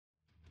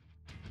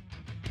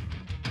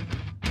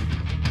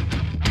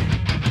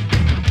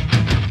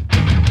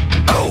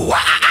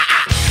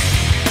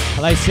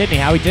Hello, Sydney.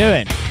 How we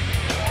doing?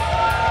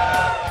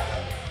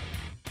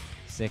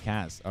 Sick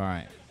as. All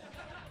right.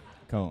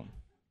 Cool.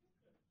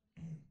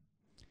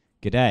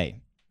 G'day.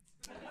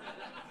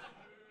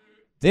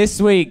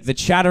 This week, the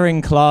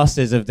chattering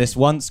classes of this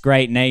once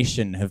great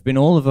nation have been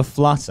all of a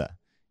flutter.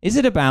 Is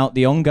it about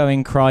the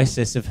ongoing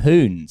crisis of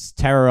hoons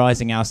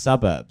terrorizing our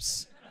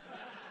suburbs?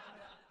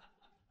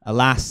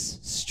 Alas,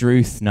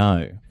 struth,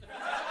 no.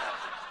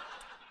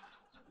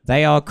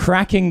 They are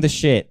cracking the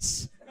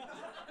shits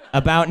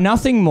about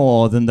nothing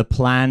more than the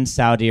planned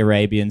Saudi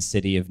Arabian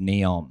city of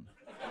Neom.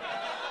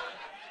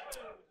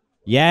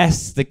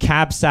 Yes, the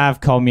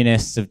Cab-Sav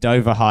communists of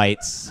Dover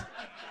Heights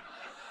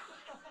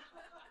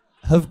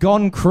have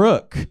gone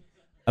crook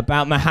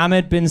about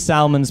Mohammed bin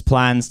Salman's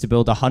plans to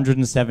build a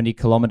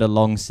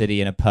 170-kilometer-long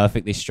city in a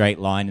perfectly straight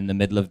line in the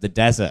middle of the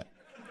desert,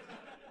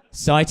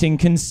 citing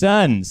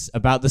concerns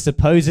about the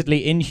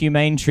supposedly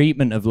inhumane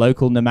treatment of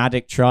local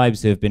nomadic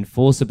tribes who have been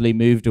forcibly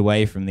moved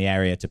away from the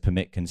area to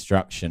permit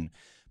construction.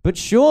 But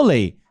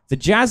surely the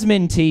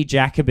Jasmine Tea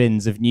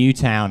Jacobins of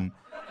Newtown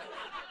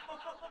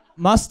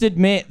must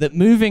admit that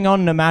moving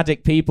on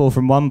nomadic people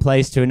from one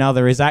place to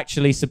another is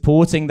actually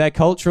supporting their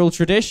cultural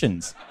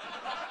traditions.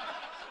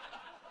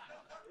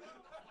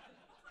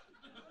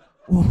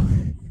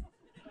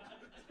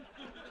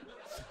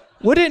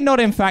 Would it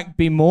not, in fact,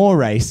 be more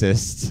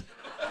racist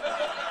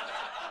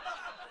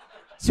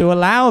to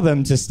allow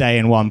them to stay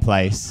in one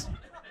place?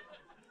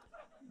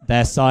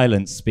 Their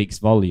silence speaks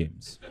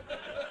volumes.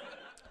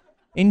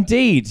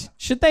 Indeed,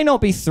 should they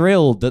not be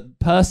thrilled that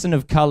person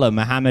of color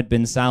Mohammed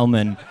bin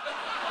Salman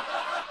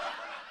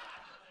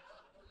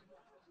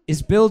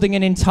is building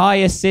an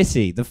entire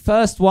city, the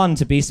first one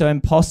to be so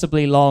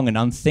impossibly long and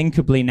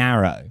unthinkably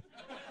narrow,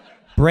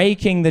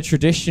 breaking the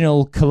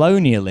traditional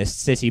colonialist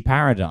city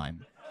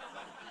paradigm?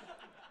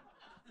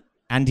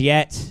 And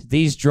yet,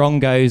 these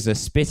drongos are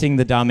spitting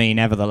the dummy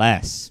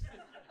nevertheless.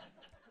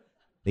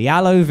 The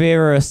aloe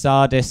vera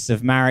sadists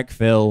of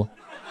Marrickville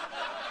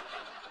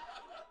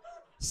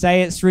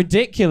say it's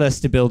ridiculous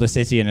to build a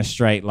city in a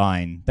straight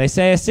line. They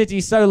say a city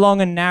so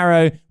long and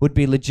narrow would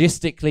be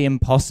logistically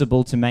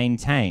impossible to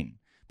maintain.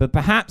 But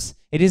perhaps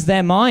it is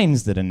their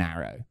minds that are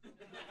narrow.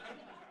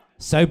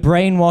 So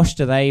brainwashed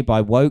are they by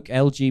woke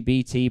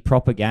LGBT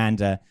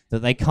propaganda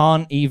that they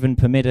can't even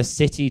permit a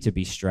city to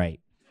be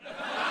straight.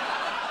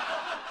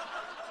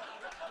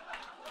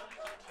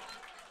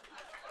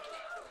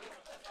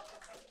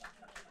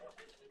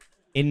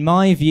 In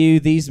my view,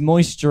 these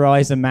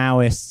moisturiser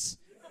Maoists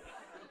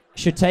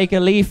should take a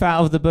leaf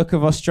out of the book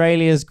of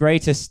Australia's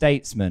greatest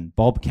statesman,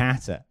 Bob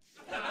Catter,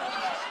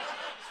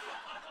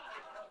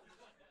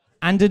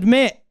 and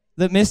admit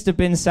that Mr.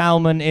 bin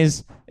Salman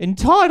is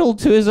entitled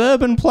to his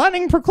urban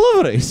planning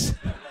proclivities.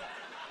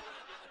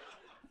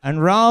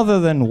 And rather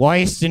than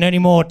wasting any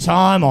more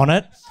time on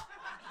it,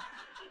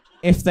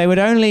 if they would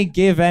only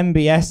give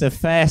MBS a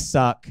fair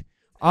suck,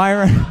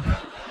 I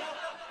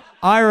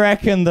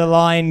reckon the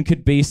line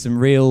could be some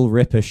real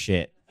ripper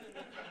shit.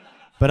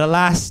 But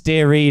alas,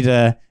 dear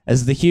reader,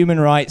 as the human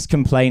rights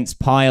complaints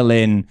pile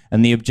in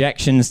and the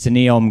objections to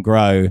Neom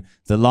grow,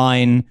 the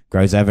line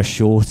grows ever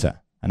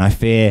shorter. And I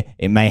fear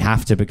it may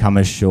have to become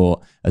as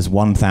short as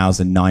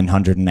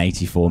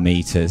 1,984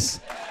 meters.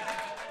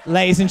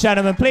 Ladies and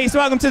gentlemen, please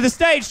welcome to the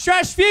stage,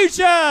 Trash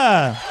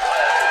Future!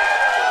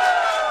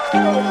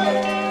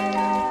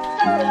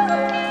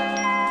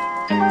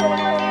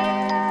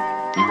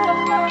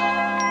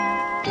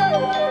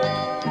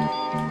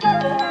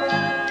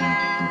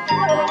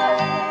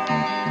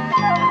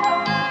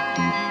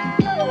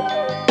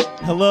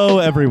 Hello,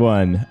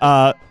 everyone.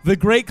 The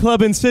great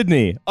club in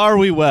Sydney. Are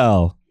we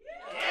well?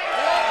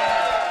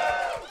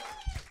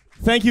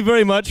 Thank you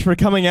very much for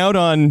coming out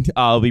on,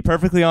 I'll be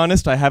perfectly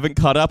honest, I haven't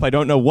caught up. I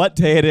don't know what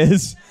day it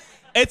is.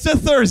 It's a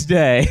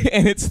Thursday,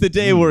 and it's the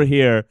day we're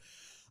here.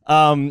 We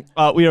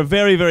are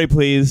very, very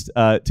pleased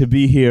to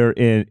be here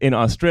in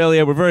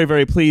Australia. We're very,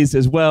 very pleased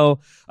as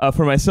well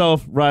for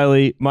myself,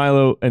 Riley,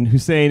 Milo, and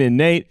Hussein and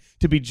Nate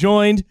to be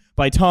joined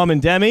by Tom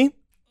and Demi.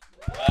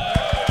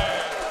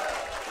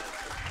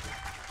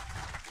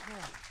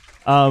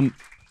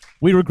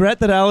 We regret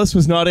that Alice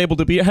was not able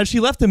to be. Has she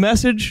left a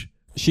message?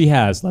 She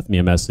has left me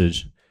a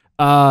message.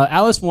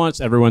 Alice wants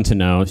everyone to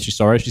know she's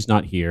sorry she's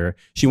not here.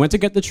 She went to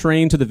get the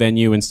train to the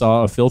venue and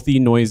saw a filthy,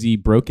 noisy,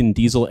 broken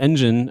diesel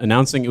engine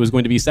announcing it was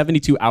going to be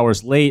 72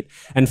 hours late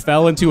and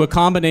fell into a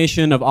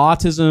combination of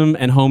autism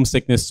and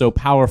homesickness so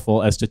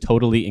powerful as to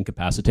totally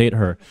incapacitate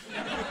her.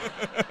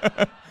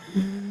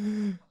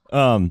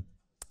 No,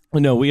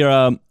 we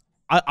are.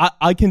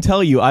 I can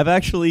tell you, I've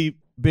actually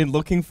been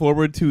looking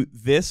forward to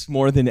this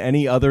more than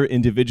any other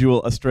individual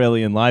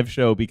Australian live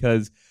show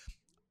because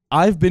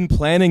I've been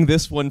planning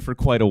this one for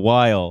quite a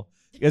while.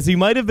 As you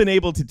might have been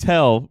able to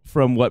tell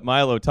from what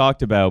Milo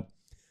talked about,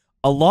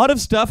 a lot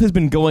of stuff has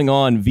been going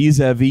on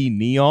vis-a-vis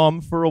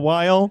Neom for a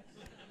while.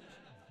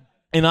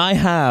 And I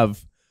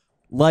have,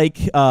 like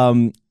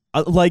Mike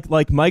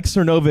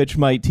Cernovich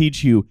might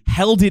teach you,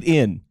 held it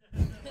in.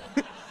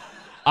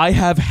 I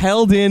have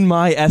held in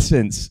my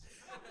essence.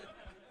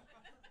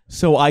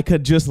 so I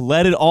could just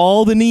let it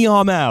all the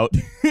Neom out.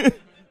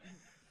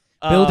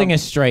 Building a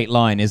straight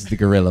line is the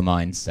guerrilla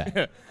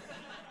mindset.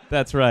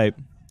 That's right.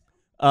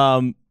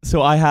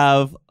 So I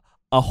have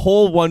a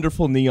whole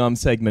wonderful Neom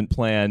segment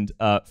planned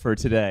for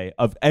today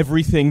of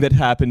everything that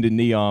happened in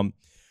Neom.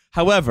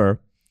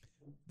 However,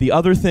 the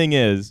other thing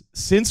is,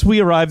 since we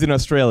arrived in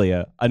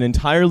Australia, an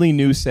entirely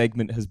new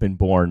segment has been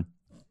born,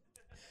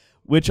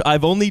 which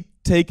I've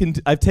taken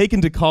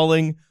to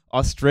calling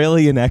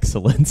Australian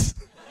Excellence.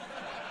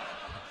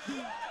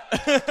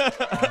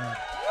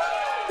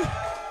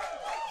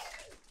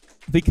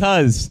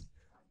 Because,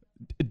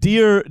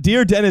 dear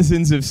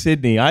denizens of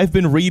Sydney, I've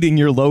been reading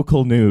your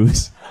local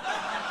news.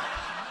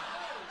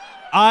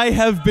 I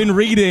have been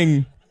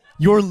reading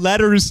your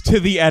letters to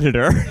the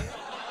editor.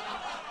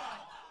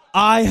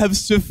 I have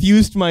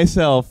suffused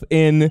myself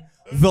in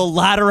the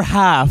latter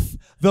half,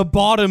 the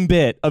bottom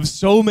bit of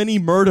so many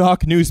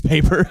Murdoch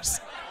newspapers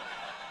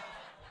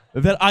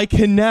that I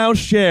can now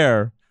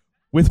share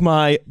with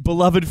my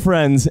beloved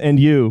friends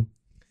and you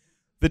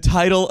the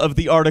title of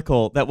the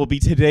article that will be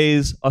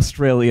today's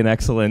Australian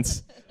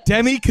Excellence.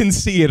 Demi can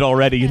see it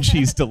already and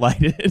she's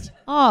delighted.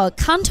 Oh,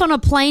 cunt on a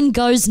plane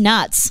goes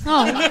nuts.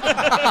 Oh.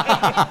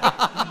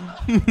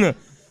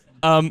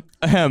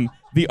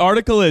 The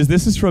article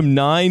this is from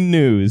 9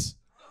 News.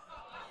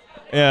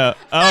 Yeah.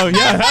 Oh,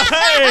 yeah.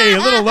 Hey, a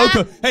little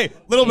local. Hey, a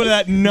little bit of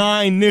that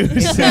 9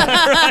 News.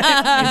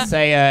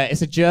 Right?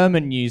 It's a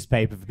German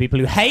newspaper for people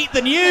who hate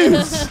the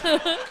news.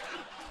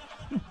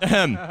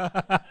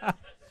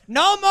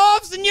 No more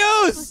of the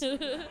news.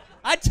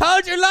 I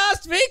told you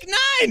last week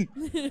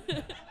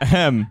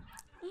 9.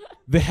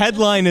 The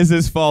headline is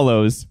as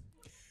follows: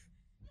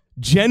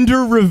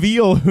 Gender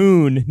reveal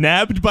hoon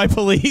nabbed by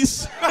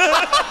police.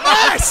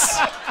 Yes!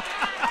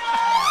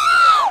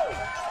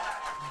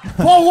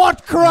 For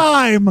what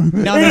crime?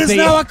 It is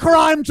now a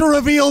crime to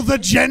reveal the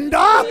gender?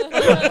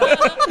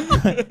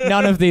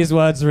 None of these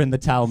words are in the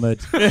Talmud.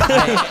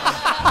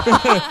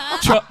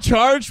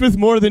 Charged with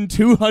more than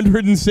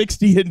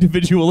 260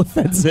 individual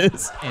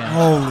offenses. Yeah.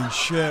 Holy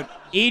shit.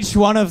 Each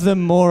one of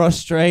them more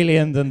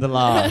Australian than the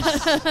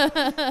last.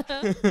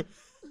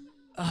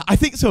 I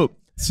think so.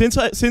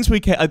 Since we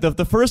came,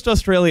 the first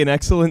Australian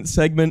Excellence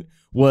segment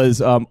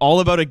was all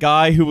about a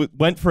guy who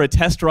went for a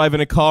test drive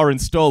in a car and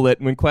stole it,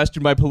 and when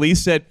questioned by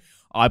police said,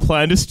 I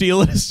plan to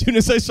steal it as soon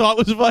as I saw it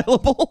was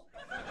available.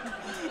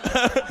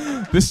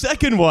 The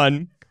second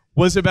one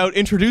was about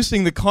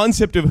introducing the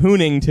concept of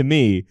hooning to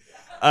me.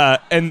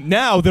 And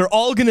now they're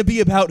all going to be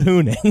about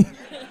hooning.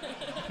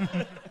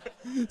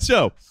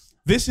 So,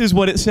 this is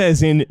what it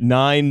says in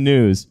 9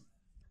 News.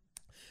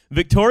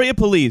 Victoria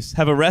police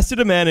have arrested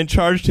a man and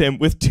charged him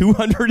with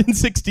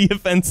 260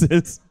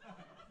 offenses.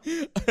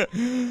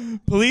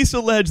 Police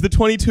allege the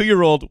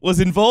 22-year-old was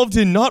involved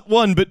in not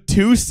one but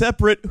 2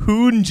 separate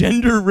hoon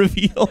gender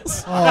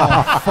reveals.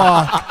 Oh,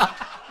 fuck.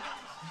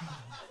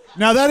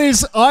 Now that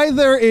is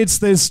either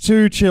there's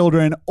 2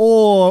 children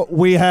or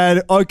we got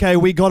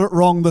it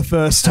wrong the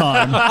first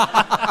time.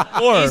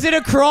 Or, Is it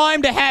a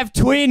crime to have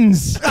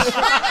twins?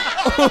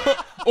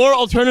 or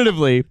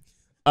alternatively,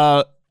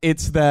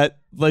 it's that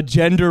the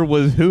gender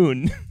was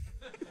hoon.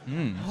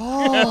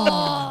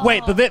 Oh.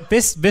 Wait, but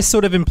this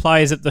sort of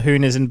implies that the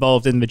hoon is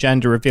involved in the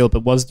gender reveal,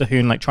 but was the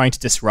hoon trying to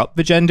disrupt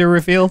the gender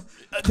reveal?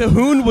 The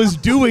hoon was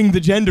doing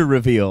the gender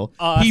reveal.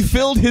 He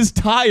filled his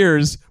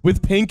tires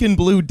with pink and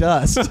blue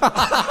dust.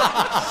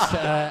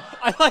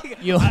 I like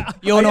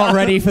You're not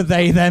ready for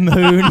they, them,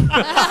 hoon.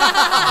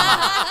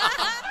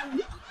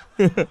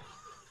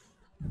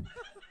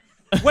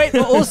 Wait,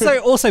 but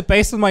also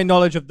based on my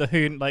knowledge of the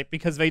hoon,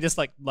 because they just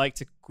like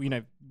to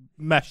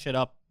mesh it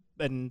up,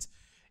 and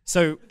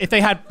so if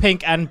they had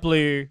pink and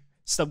blue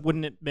stuff,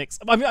 wouldn't it mix?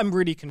 I'm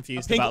really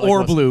confused. Pink about,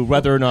 or blue,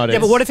 whether or not it's... Yeah,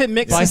 but what if it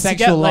mixes Bisexual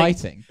together,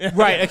 lighting.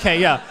 Right, okay,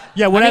 yeah.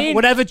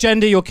 Whatever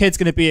gender your kid's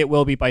going to be, it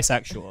will be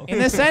bisexual. In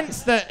the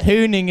sense that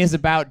hooning is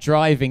about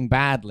driving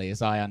badly,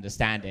 as I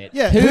understand it.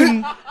 Yeah.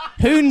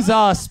 Hoons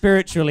are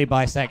spiritually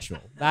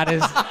bisexual. That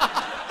is...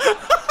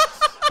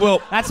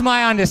 Well, that's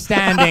my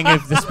understanding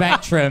of the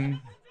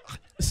spectrum.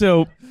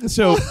 So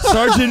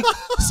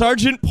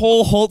Sergeant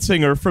Paul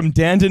Holtzinger from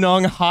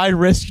Dandenong High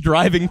Risk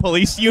Driving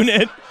Police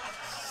Unit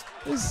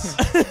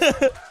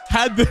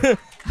had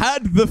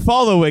the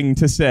following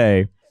to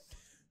say: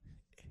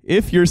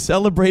 if you're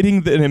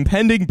celebrating an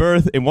impending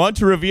birth and want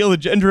to reveal the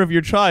gender of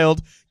your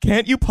child,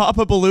 can't you pop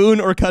a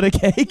balloon or cut a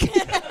cake?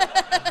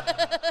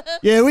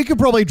 Yeah, we could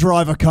probably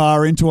drive a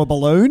car into a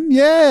balloon.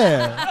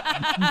 Yeah.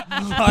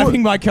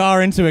 Driving my car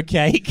into a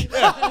cake.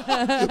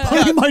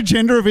 Putting my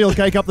gender reveal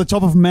cake up the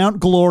top of Mount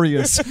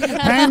Glorious.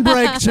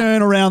 Handbrake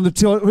turn around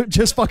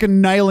just fucking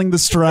nailing the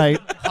straight.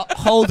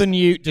 Holden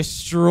Ute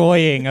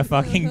destroying a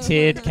fucking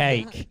tiered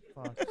cake.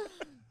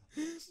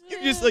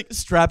 You just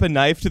strap a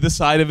knife to the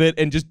side of it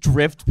and just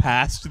drift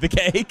past the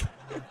cake.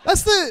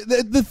 That's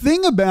the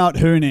thing about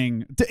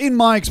hooning, in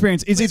my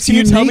experience, is it's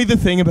unique. Can you tell me the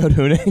thing about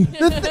hooning?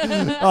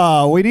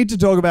 We need to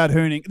talk about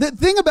hooning. The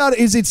thing about it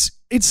is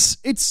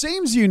it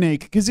seems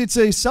unique because it's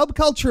a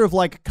subculture of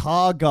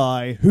car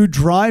guy who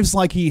drives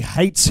like he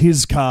hates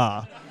his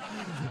car.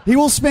 He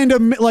will spend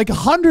like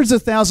hundreds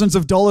of thousands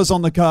of dollars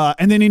on the car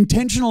and then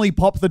intentionally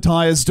pop the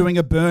tires doing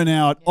a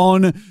burnout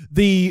on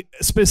the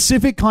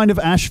specific kind of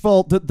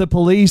asphalt that the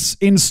police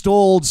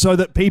installed so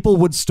that people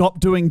would stop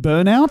doing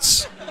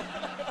burnouts.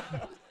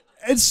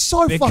 It's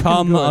so fucking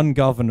Become good.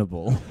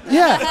 ungovernable.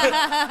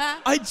 Yeah.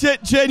 I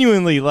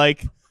genuinely,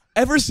 like,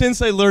 ever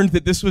since I learned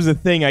that this was a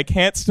thing, I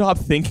can't stop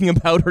thinking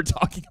about or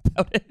talking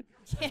about it.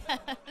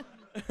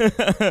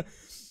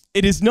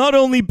 It is not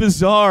only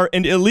bizarre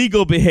and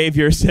illegal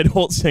behavior, said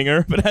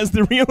Holtzinger, but has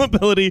the real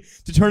ability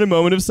to turn a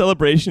moment of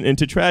celebration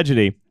into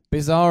tragedy.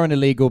 Bizarre and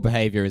illegal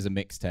behavior is a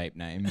mixtape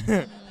name.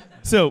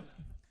 So,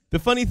 the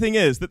funny thing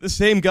is that the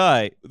same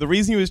guy, the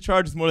reason he was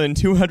charged with more than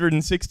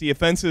 260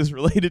 offenses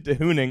related to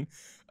hooning,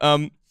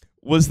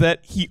 was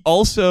that he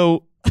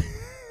also...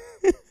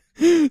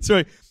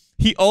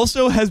 he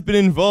also has been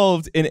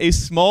involved in a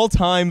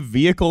small-time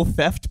vehicle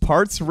theft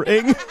parts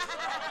ring.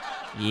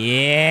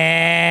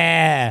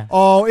 Yeah.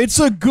 Oh, it's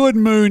a good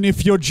moon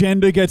if your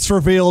gender gets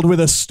revealed with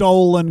a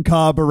stolen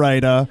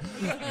carburetor.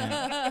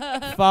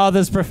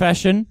 Father's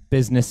profession,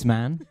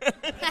 businessman.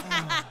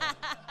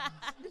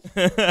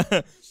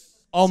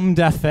 Homme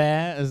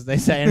d'affaires, as they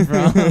say in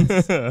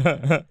France.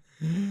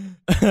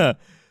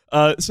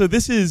 So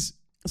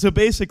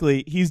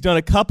basically, he's done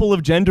a couple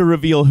of gender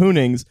reveal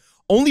hoonings.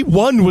 Only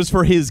one was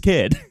for his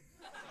kid.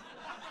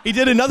 He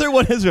did another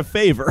one as a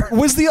favor.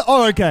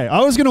 Okay.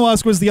 I was going to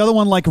ask, was the other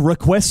one like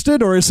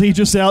requested, or is he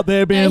just out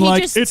there being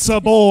like, it's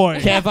a boy?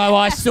 Kevo,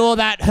 I saw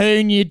that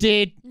hoon you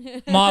did.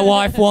 My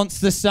wife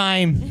wants the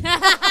same.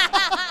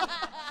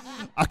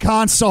 I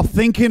can't stop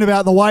thinking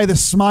about the way the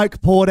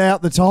smoke poured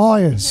out the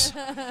tires.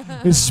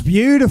 It's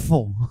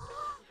beautiful.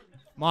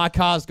 My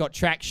car's got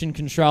traction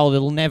control.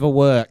 It'll never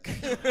work.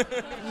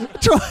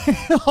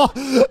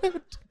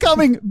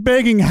 Coming,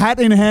 begging, hat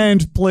in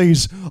hand,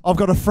 please. I've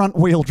got a front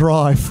wheel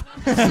drive.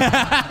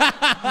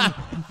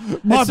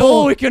 That's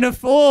all we can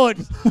afford.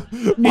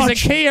 Is a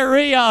Kia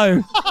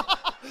Rio.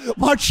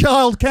 My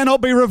child cannot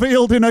be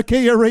revealed in a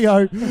Kia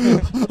Rio.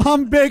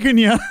 I'm begging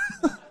you.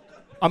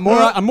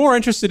 I'm more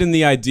interested in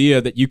the idea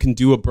that you can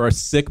do a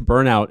sick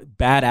burnout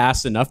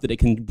badass enough that it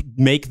can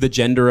make the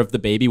gender of the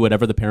baby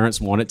whatever the parents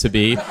want it to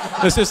be.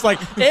 It's just like,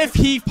 if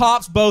he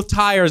pops both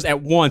tires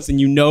at once and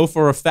you know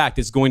for a fact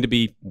it's going to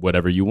be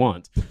whatever you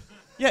want.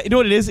 Yeah, you know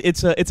what it is?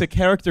 It's a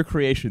character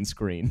creation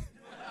screen.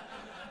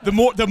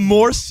 The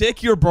more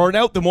sick your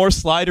burnout, the more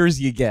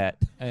sliders you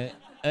get.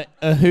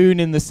 A hoon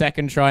in the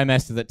second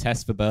trimester that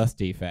tests for birth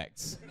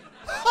defects.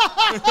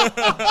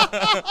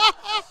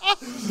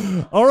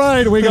 All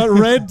right, we got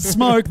red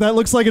smoke. That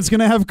looks like it's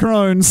going to have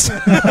Crohn's.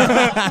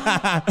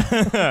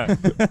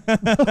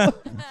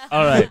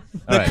 All right.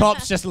 The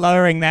cops just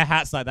lowering their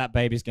hats like that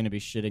baby's going to be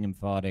shitting and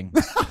farting.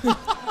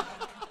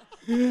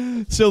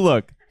 So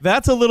look,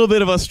 that's a little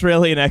bit of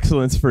Australian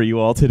excellence for you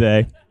all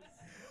today.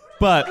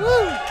 But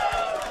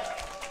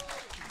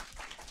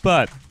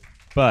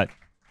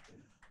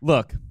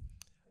look,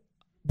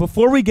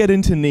 before we get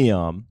into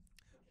Neom,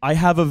 I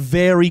have a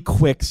very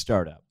quick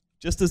startup.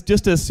 Just a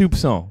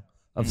soupçon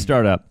of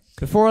startup.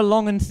 Before a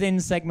long and thin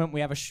segment,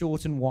 we have a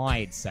short and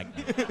wide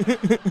segment.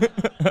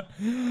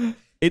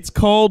 It's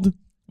called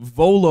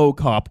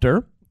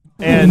Volocopter.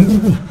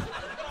 And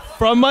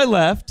from my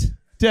left,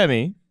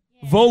 Demi,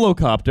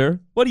 Volocopter,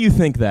 what do you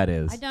think that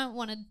is? I don't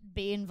want to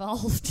be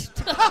involved.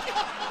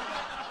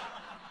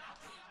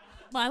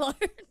 Milo.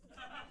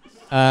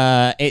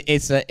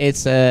 It's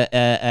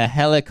a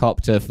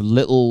helicopter for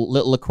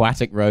little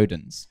aquatic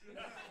rodents.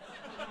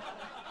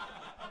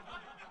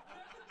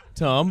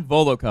 Tom,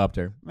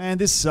 Volocopter. Man,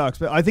 this sucks,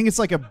 but I think it's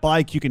like a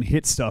bike you can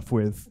hit stuff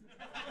with.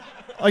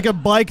 Like a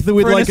bike that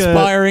with For like an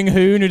aspiring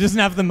hoon who doesn't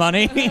have the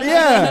money.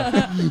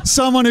 Yeah.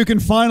 Someone who can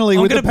finally,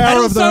 I'm with the gonna power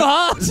pedal of so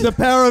hard. the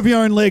power of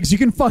your own legs, you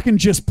can fucking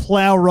just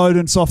plow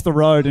rodents off the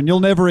road and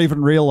you'll never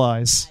even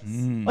realize.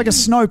 Like a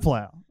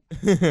snowplow.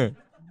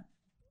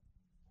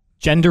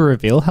 Gender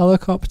reveal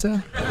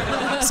helicopter.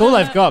 That's all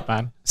I've got,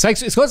 man.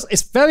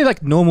 It's very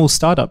like normal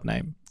startup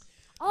name.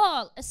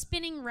 Oh, a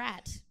spinning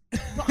rat.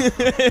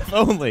 If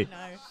only. No.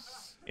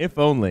 If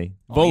only.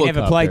 Oh, you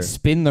never Volocopter. played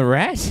Spin the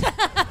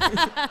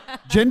Rat?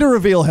 Gender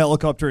reveal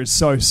helicopter is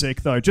so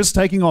sick though. Just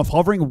taking off,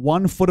 hovering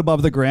 1 foot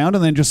above the ground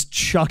and then just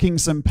chucking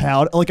some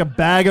powder, like a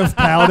bag of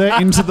powder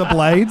into the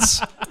blades.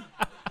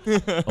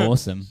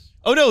 Awesome.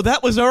 Oh no,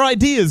 that was our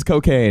ideas,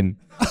 cocaine.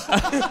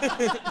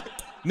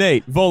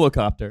 Nate,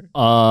 Volocopter.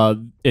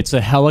 It's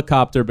a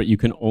helicopter, but you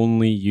can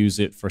only use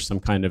it for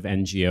some kind of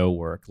NGO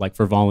work, like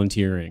for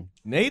volunteering.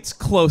 Nate's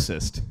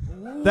closest.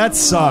 That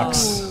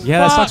sucks. Yeah,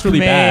 that sucks really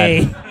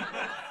bad.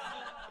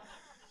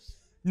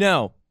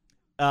 Now,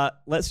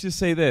 let's just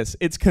say this.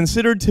 It's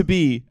considered to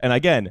be, and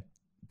again,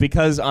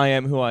 because I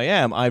am who I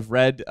am, I've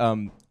read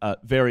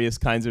various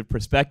kinds of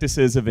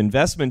prospectuses of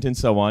investment and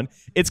so on.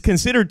 It's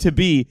considered to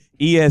be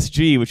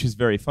ESG, which is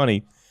very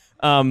funny.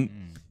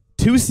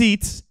 2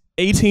 seats,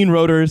 18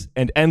 rotors,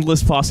 and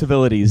endless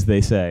possibilities,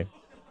 they say.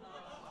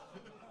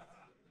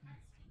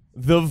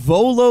 The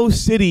Volo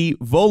City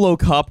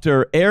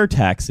Volocopter air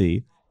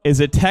taxi is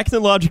a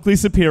technologically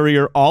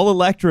superior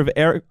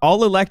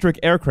all-electric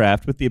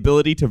aircraft with the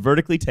ability to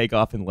vertically take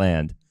off and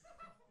land.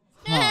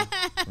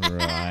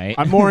 Right.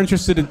 I'm more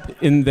interested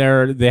in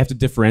they have to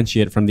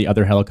differentiate it from the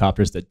other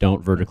helicopters that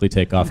don't vertically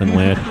take off and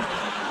land.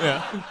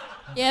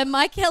 Yeah,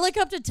 my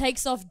helicopter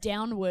takes off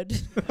downward.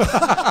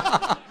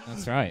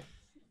 That's right.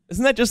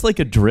 Isn't that just like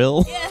a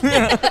drill?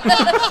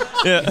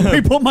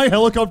 We put my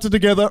helicopter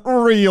together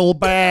real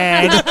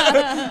bad.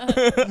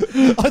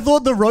 I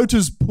thought the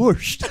rotors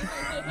pushed.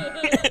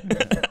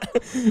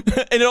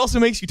 And it also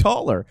makes you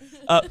taller.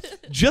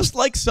 Just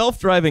like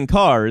self-driving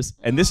cars,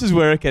 and this is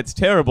where it gets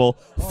terrible,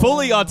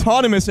 fully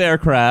autonomous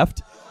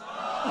aircraft.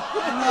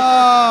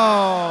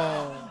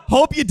 No.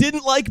 Hope you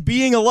didn't like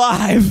being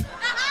alive.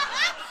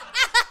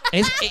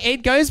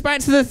 It goes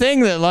back to the thing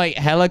that, like,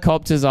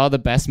 helicopters are the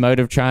best mode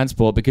of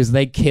transport because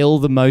they kill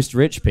the most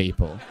rich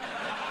people.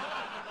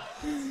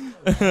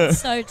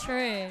 So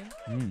true.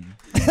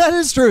 That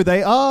is true.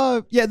 They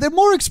are, they're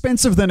more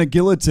expensive than a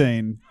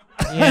guillotine.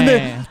 Yeah.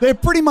 And they're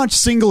pretty much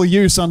single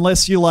use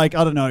unless you, like,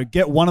 I don't know,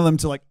 get one of them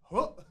to, like,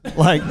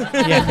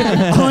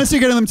 unless you're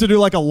getting them to do,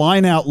 like, a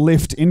line-out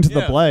lift into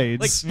the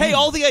blades. Like, hey,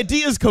 all the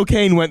ideas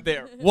cocaine went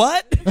there.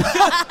 What?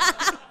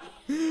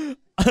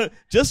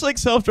 Just like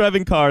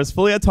self-driving cars,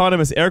 fully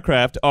autonomous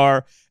aircraft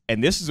are,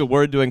 and this is a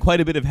word doing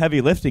quite a bit of heavy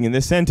lifting in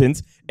this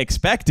sentence,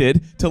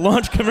 expected to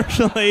launch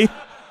commercially.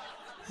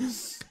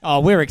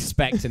 Oh, we're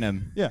expecting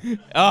them. Yeah.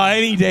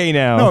 Any day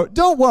now. No,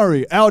 don't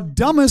worry. Our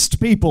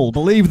dumbest people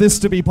believe this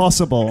to be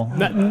possible.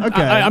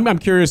 Okay. I'm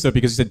curious, though,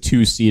 because you said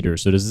two-seater.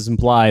 So does this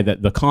imply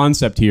that the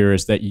concept here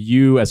is that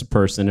you as a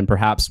person, and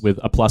perhaps with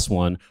a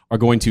 +1, are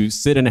going to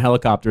sit in a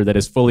helicopter that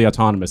is fully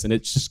autonomous, and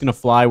it's just going to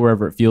fly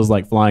wherever it feels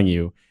like flying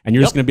you, and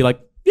you're just going to be like,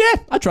 yeah,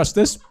 I trust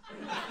this.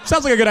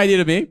 Sounds like a good idea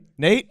to me.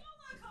 Nate?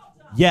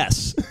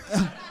 Yes.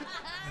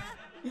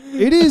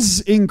 It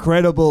is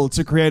incredible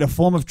to create a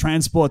form of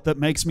transport that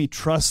makes me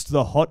trust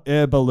the hot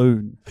air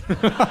balloon.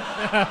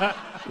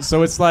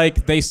 So it's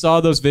like they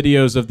saw those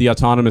videos of the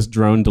autonomous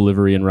drone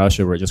delivery in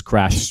Russia where it just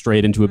crashed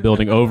straight into a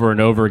building over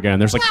and over again.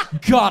 There's like,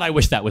 God, I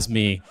wish that was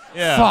me.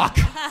 Yeah. Fuck.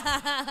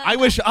 I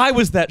wish I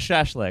was that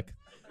shashlik.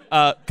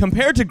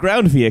 Compared to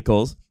ground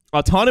vehicles,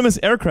 autonomous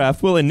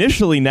aircraft will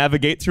initially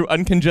navigate through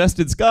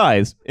uncongested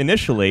skies.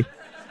 Initially.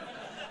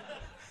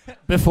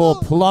 Before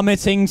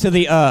plummeting to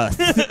the earth.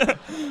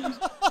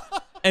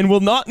 And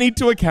will not need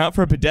to account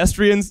for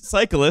pedestrians,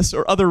 cyclists,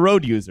 or other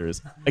road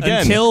users.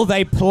 Again, Until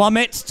they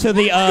plummet to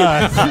the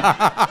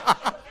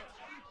earth.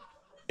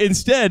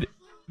 instead,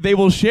 they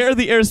will share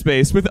the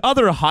airspace with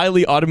other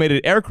highly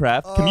automated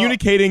aircraft,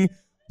 communicating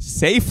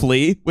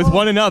safely with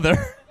one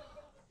another.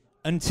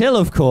 Until,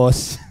 of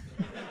course...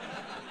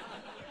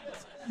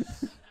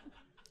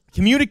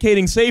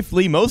 Communicating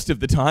safely most of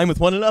the time with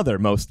one another,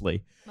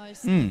 mostly.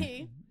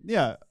 Mostly.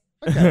 Yeah.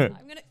 I'm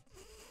gonna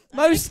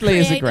Mostly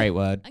is a create great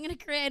word. I'm gonna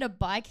create a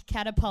bike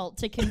catapult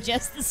to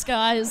congest the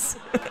skies.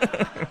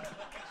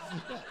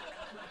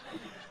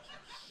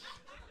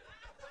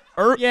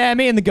 Yeah,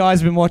 me and the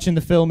guys have been watching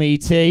the film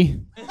E.T.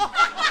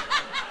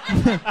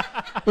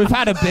 We've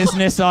had a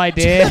business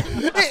idea.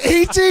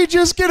 E.T.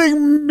 just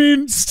getting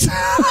minced.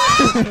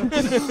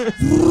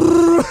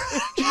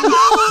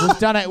 We've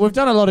done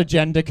a lot of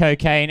gender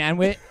cocaine, and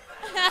we're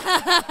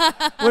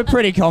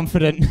pretty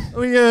confident.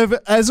 We have,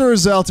 as a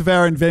result of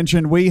our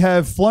invention, we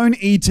have flown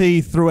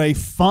E.T. through a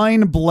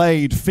fine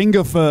blade,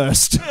 finger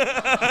first,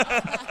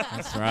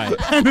 That's right.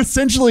 and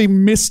essentially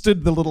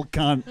misted the little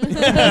cunt.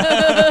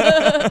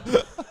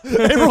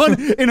 Everyone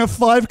in a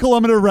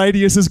 5-kilometer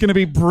radius is going to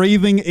be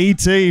breathing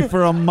E.T.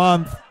 for a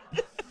month.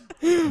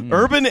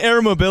 Urban air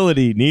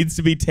mobility needs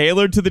to be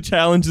tailored to the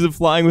challenges of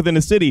flying within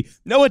a city.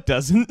 No, it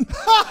doesn't.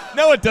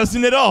 No, it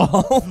doesn't at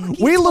all.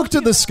 We looked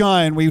at the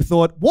sky and we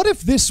thought, what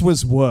if this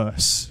was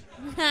worse?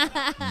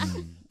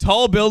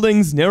 Tall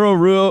buildings, narrow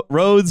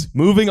roads,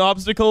 moving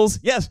obstacles.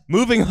 Yes,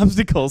 moving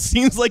obstacles.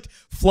 Seems like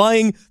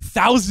flying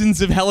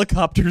thousands of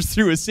helicopters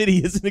through a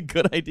city isn't a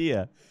good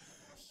idea.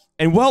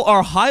 And while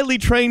our highly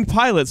trained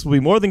pilots will be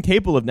more than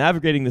capable of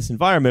navigating this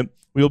environment,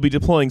 we will be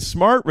deploying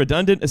smart,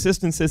 redundant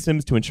assistance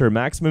systems to ensure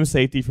maximum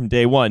safety from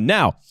day one.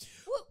 Now,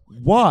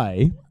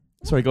 why?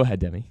 Sorry, go ahead,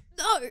 Demi.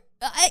 No,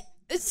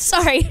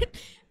 sorry.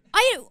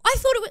 I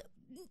thought it was.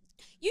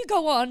 You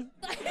go on.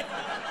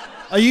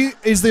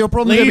 Is there a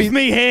problem? Leave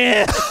me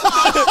here.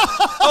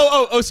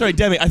 Oh, sorry,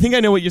 Demi. I think I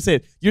know what you're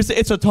saying. You're saying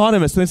it's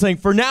autonomous. So they're saying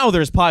for now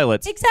there's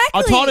pilots.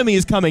 Exactly. Autonomy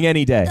is coming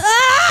any day.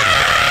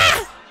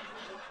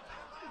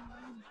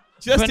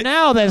 But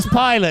now there's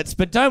pilots,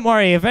 but don't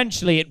worry,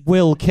 eventually it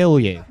will kill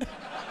you.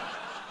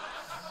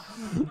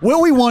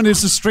 What we want is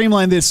to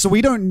streamline this so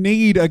we don't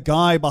need a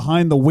guy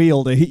behind the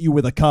wheel to hit you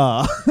with a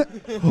car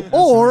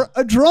or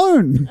a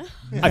drone.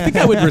 I think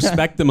I would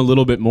respect them a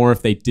little bit more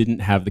if they didn't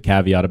have the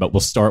caveat about we'll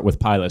start with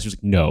pilots. Just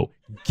like, no,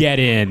 get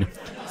in.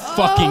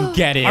 Fucking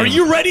get in. Are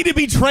you ready to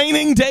be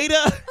training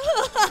Data?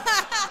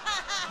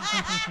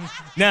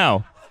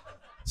 Now,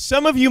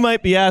 some of you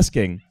might be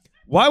asking,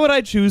 why would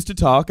I choose to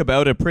talk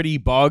about a pretty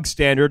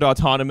bog-standard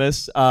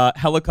autonomous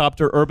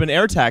helicopter urban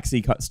air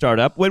taxi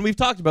startup when we've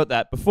talked about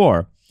that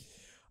before?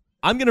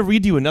 I'm going to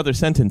read you another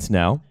sentence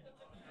now.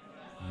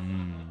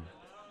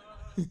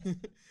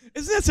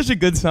 Isn't that such a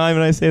good sign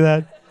when I say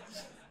that?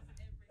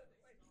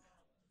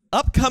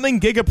 Upcoming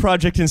giga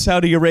project in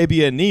Saudi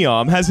Arabia,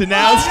 Neom, has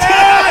announced...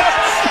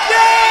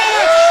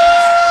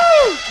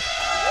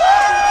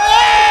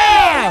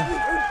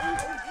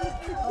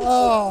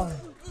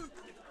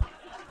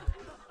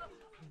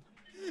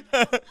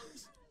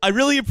 I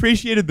really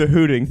appreciated the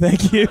hooting.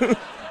 Thank you.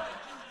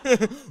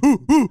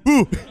 Ooh, ooh,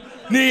 ooh.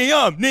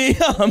 Neom,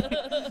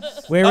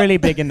 Neom. We're really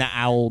big in the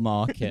owl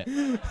market.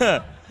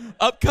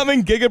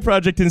 Upcoming giga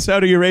project in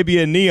Saudi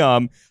Arabia,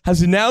 Neom,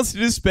 has announced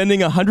it is spending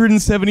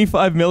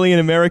 175 million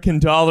American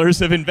dollars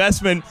of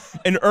investment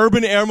in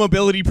urban air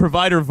mobility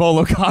provider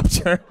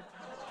Volocopter.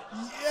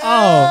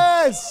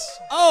 Yes!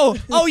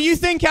 Oh, you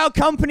think our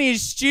company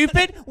is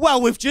stupid?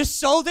 Well, we've just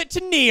sold it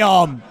to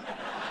Neom.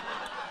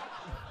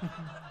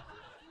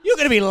 You're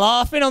going to be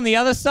laughing on the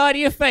other side of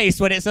your face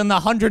when it's in the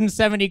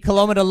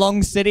 170-kilometer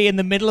long city in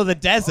the middle of the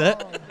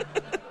desert.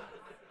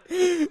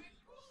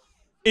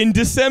 In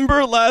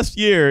December last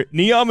year,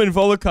 Neom and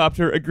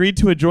Volocopter agreed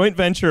to a joint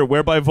venture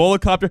whereby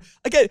Volocopter...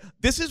 Again,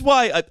 this is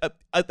why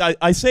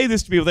I say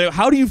this to people. They go,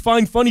 how do you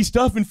find funny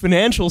stuff in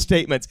financial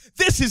statements?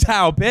 This is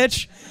how,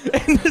 bitch!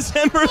 In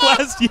December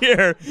last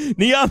year,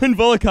 Neom and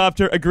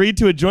Volocopter agreed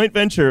to a joint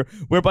venture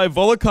whereby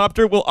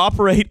Volocopter will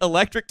operate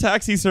electric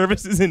taxi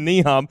services in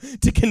Neom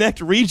to connect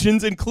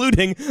regions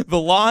including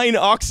the Line,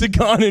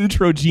 Oxagon, and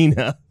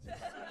Trojena.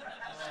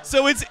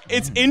 So it's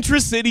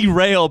intra-city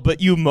rail,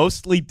 but you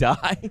mostly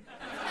die.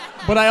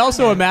 But I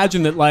also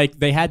imagine that like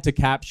they had to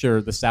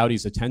capture the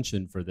Saudis'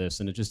 attention for this,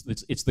 and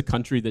it's the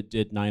country that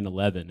did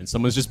 9/11, and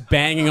someone's just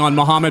banging on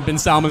Mohammed bin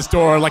Salman's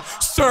door like,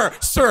 sir,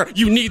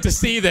 you need to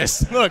see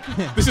this. Look,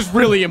 this is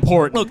really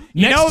important. Look,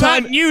 You know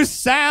that new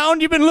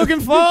sound you've been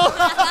looking for?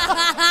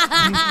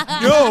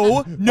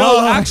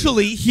 No,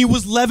 actually, he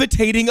was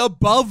levitating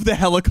above the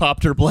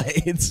helicopter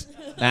blades.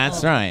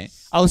 That's right.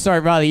 Oh, sorry,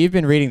 Riley, you've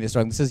been reading this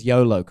wrong. This is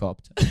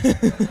YOLO-copter.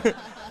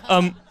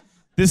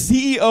 The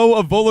CEO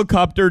of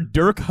Volocopter,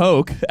 Dirk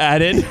Hoek,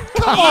 added...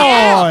 Come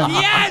on!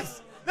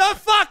 Yes! The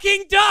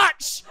fucking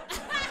Dutch!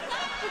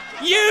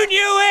 You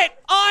knew it!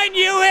 I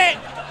knew it!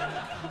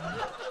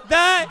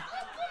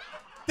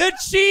 The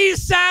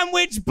cheese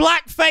sandwich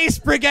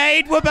blackface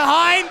brigade were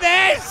behind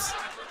this!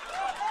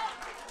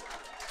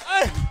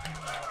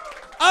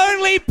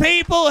 Only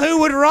people who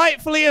would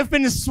rightfully have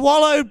been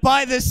swallowed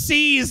by the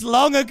seas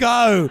long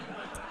ago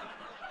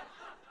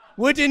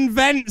would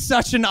invent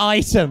such an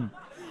item.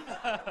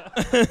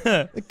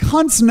 The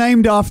cunt's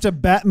named after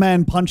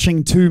Batman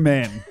punching two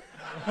men.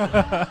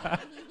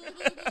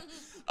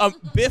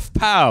 Biff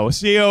Pow,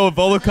 CEO of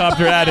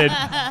Volocopter, added,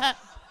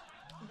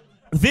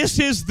 this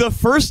is the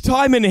first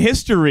time in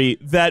history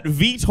that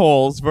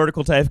VTOLs,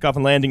 vertical takeoff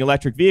and landing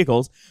electric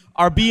vehicles,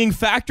 are being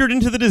factored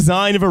into the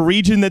design of a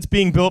region that's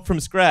being built from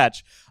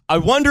scratch. I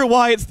wonder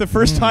why it's the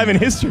first time in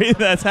history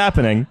that's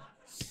happening.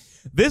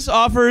 This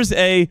offers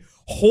a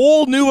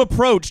whole new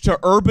approach to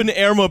urban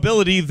air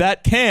mobility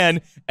that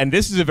can, and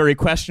this is a very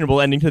questionable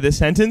ending to this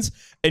sentence,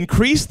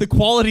 increase the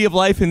quality of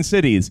life in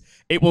cities.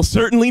 It will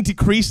certainly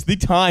decrease the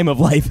time of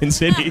life in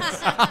cities.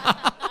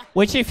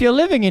 Which, if you're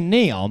living in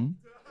Neom,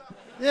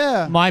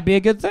 might be a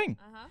good thing.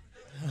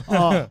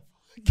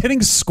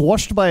 Getting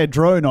squashed by a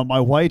drone on my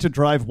way to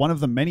drive one of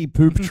the many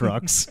poop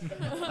trucks.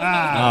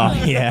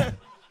 Oh, yeah.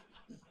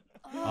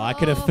 Oh, I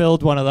could have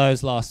filled one of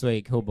those last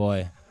week. Oh,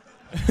 boy.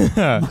 He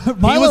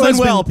was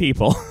unwell,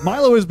 people.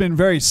 Milo has been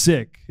very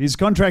sick. He's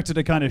contracted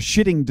a kind of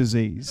shitting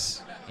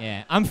disease.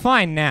 Yeah, I'm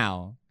fine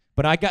now.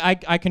 But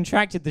I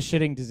contracted the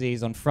shitting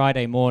disease on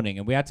Friday morning,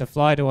 and we had to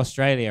fly to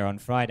Australia on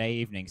Friday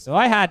evening. So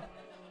I had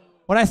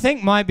what I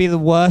think might be the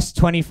worst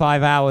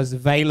 25 hours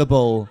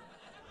available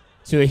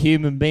to a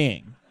human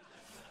being.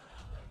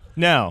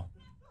 Now,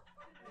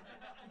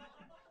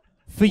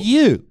 for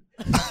you.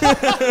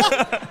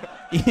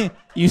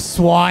 You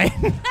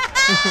swine.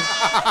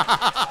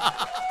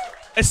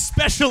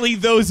 especially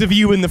those of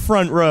you in the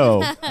front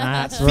row.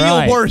 That's Feel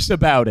right. worse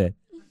about it.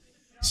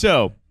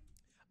 So,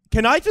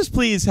 can I just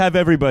please have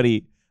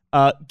everybody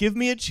give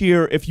me a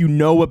cheer if you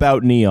know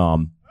about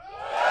Neom?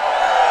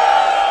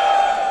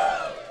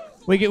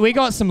 We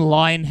got some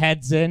lion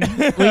heads in.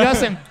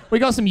 We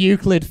got some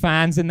Euclid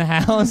fans in the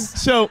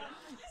house. So,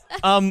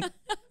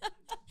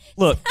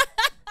 look.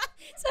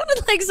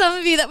 Sounded like some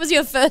of you that was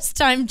your first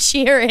time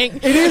cheering.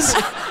 It is.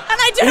 And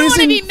I don't want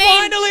to be mean.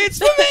 Finally, it's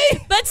for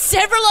me. But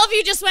several of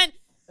you just went,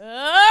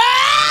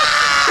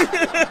 "Ah!"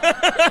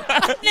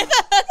 I've never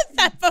heard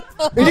that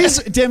before. It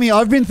is, Demi,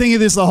 I've been thinking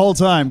this the whole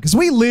time because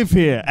we live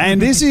here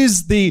and it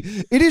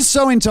is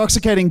so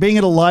intoxicating being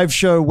at a live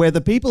show where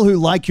the people who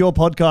like your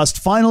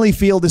podcast finally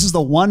feel this is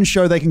the one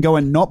show they can go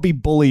and not be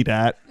bullied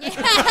at.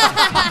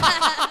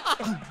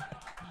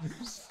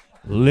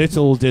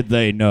 Little did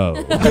they know.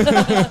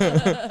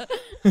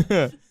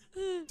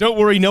 Don't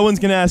worry, no one's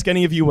going to ask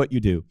any of you what you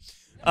do.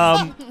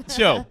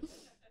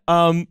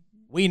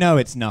 We know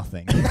it's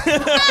nothing.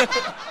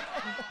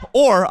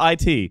 Or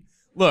IT.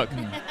 Look,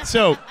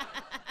 so,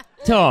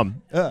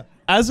 Tom,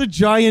 as a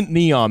giant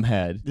Neom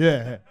head,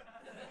 Yeah.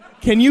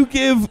 Can you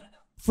give,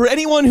 for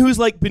anyone who's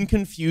like been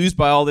confused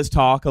by all this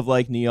talk of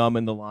like Neom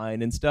and the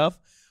line and stuff,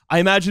 I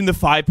imagine the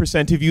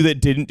 5% of you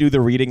that didn't do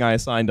the reading I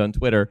assigned on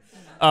Twitter,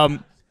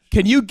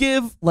 can you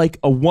give like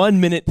a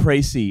 1-minute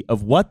précis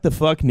of what the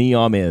fuck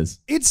Neom is?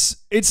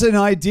 It's an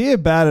idea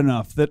bad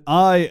enough that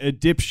I, a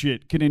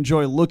dipshit, can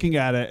enjoy looking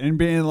at it and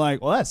being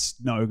like, well, that's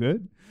no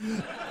good.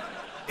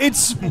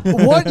 It's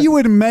what you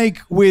would make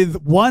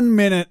with 1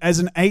 minute as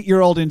an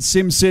 8-year-old in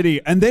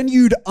SimCity, and then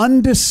you'd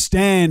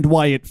understand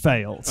why it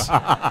failed.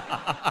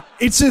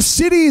 It's a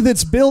city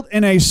that's built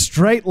in a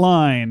straight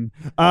line.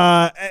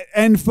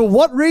 And for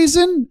what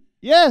reason?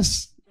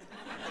 Yes.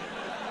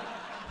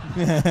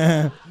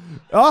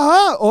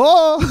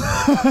 Oh.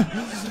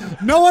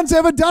 No one's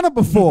ever done it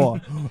before.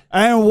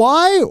 And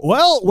why?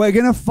 Well, we're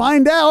going to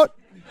find out.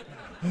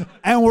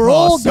 And we're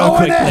all so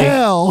going to quickly.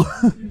 hell.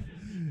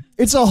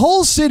 It's a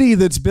whole city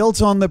that's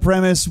built on the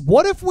premise,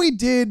 what if we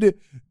did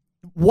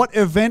what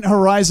Event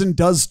Horizon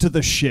does to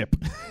the ship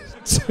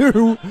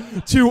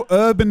to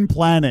urban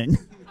planning?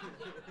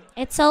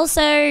 It's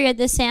also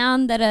the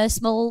sound that a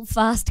small,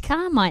 fast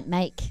car might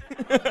make.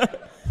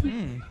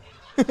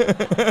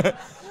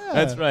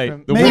 That's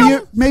right.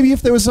 Maybe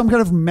if there was some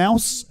kind of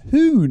mouse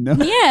hoon.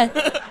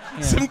 Yeah.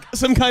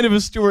 Some kind of a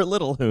Stuart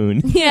Little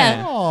hoon.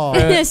 Yeah. Oh.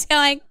 It's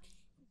going,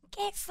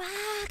 get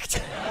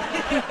fucked.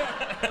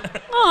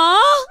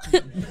 Aw.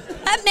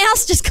 That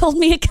mouse just called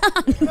me a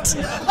cunt.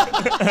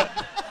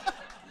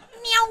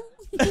 Meow.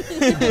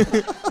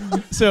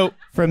 So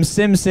From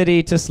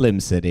SimCity to Slim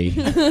City.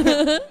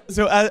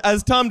 So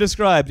as Tom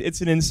described,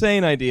 it's an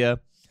insane idea.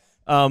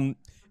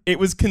 It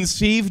was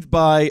conceived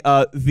by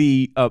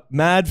the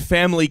mad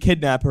family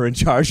kidnapper in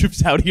charge of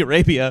Saudi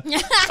Arabia,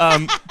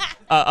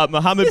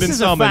 Mohammed This bin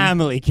is a Salman,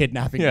 family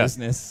kidnapping Yeah.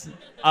 business.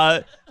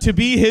 to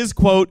be his,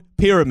 quote,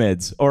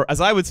 pyramids, or as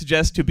I would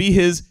suggest, to be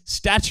his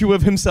statue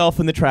of himself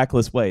in the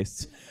trackless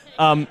wastes.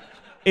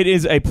 It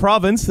is a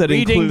province that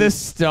Reading the includes...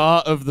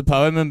 start of the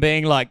poem and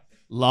being like,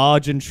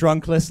 large and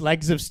trunkless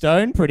legs of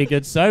stone, pretty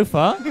good so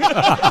far.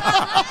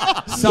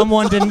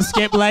 Someone didn't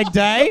skip leg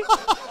day.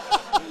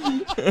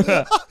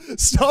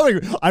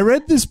 Sorry, I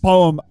read this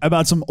poem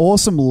about some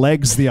awesome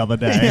legs the other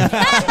day.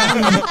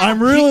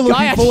 I'm really Guy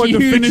looking had forward to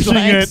huge finishing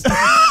legs. it.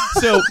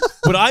 So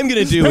what I'm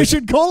going to do They is...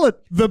 should call it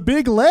the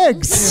big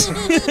legs.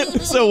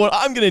 So what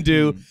I'm going to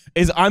do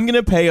is I'm going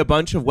to pay a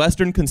bunch of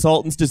Western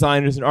consultants,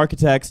 designers, and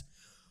architects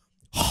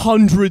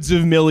hundreds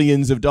of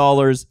millions of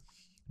dollars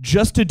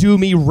just to do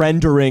me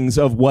renderings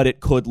of what it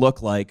could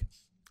look like.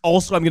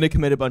 Also, I'm going to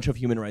commit a bunch of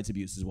human rights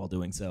abuses while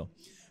doing so.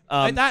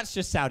 But that's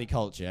just Saudi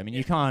culture. I mean,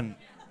 you can't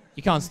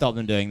stop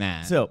them doing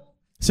that.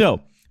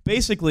 So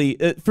basically,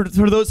 for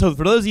those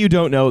of you who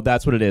don't know,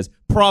 that's what it is.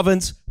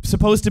 Province,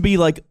 supposed to be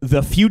like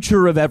the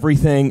future of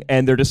everything,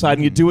 and they're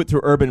deciding to do it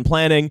through urban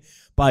planning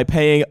by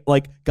paying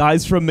like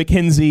guys from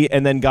McKinsey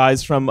and then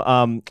guys from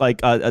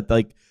Zaha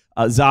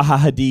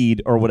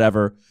Hadid or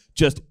whatever,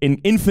 just in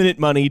infinite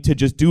money to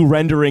just do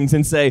renderings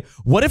and say,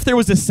 what if there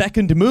was a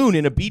second moon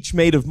in a beach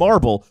made of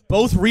marble?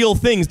 Both real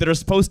things that are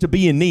supposed to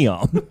be in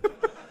Neom.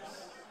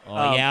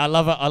 Yeah, I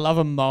love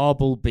a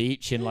marble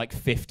beach in like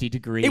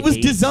 50-degree It was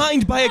heat.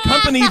 designed by a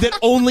company that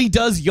only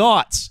does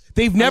yachts.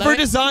 They've never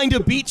designed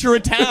a beach or a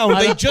town.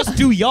 They just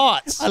do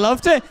yachts. I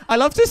love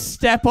to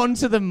step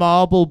onto the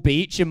marble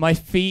beach and my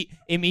feet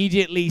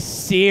immediately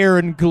sear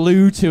and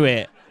glue to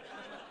it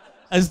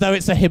as though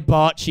it's a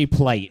hibachi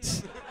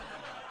plate.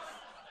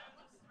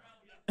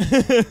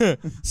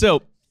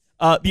 So,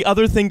 the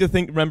other thing to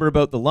remember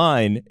about the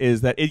line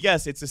is that,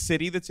 it's a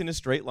city that's in a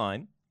straight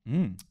line.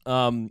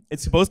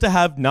 It's supposed to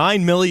have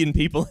 9 million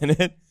people in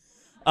it.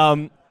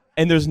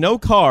 And there's no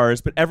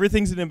cars, but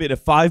everything's in a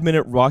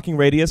 5-minute walking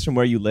radius from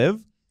where you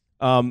live.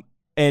 And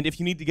if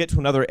you need to get to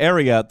another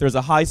area, there's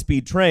a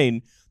high-speed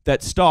train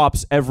that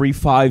stops every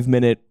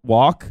 5-minute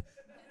walk.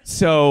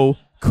 So,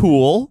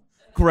 cool.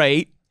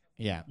 Great.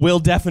 Yeah. Will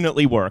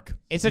definitely work.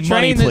 It's a Money,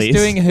 train that's please.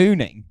 doing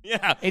hooning.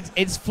 Yeah.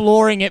 It's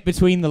flooring it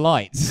between the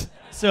lights.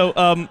 So,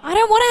 I don't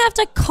want to have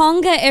to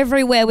conga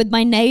everywhere with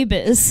my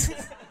neighbors.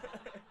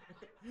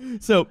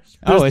 so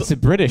Oh, there's it's a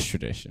British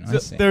tradition. I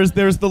see. there's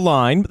the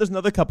line, but there's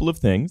another couple of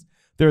things.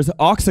 There's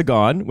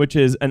Oxagon, which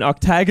is an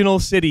octagonal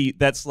city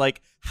that's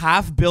like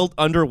half built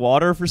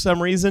underwater for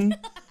some reason.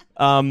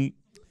 And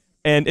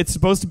it's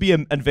supposed to be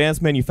an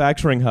advanced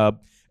manufacturing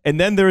hub. And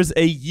then there's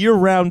a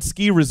year-round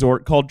ski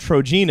resort called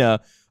Trojena,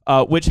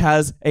 which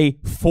has a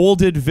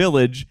folded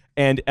village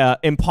and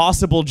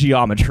impossible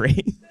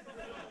geometry.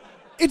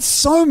 It's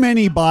so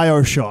many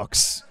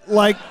Bioshocks.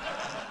 Like,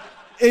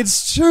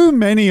 it's too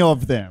many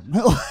of them.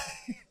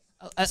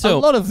 A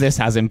lot of this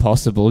has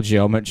impossible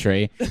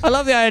geometry. I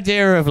love the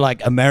idea of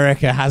like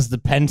America has the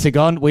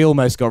Pentagon. We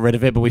almost got rid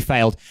of it, but we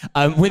failed.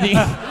 With the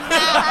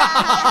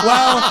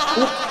well,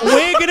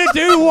 we're gonna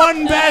do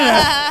one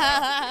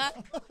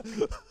better.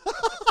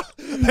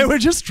 They were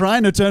just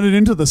trying to turn it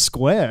into the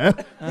square.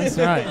 That's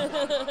right.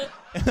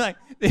 Like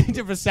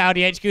for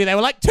Saudi HQ, they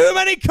were like too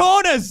many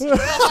corners.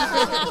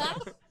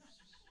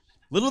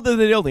 Little did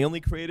they know, they only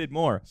created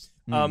more.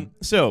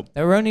 So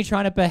They were only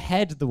trying to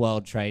behead the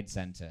World Trade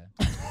Center.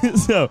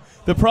 So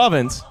the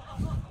province.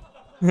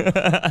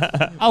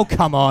 Oh,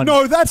 come on.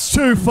 No, that's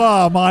too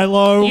far,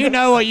 Milo. You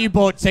know what you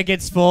bought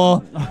tickets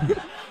for.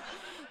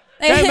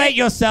 Don't make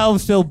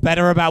yourselves feel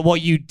better about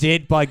what you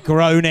did by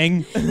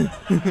groaning.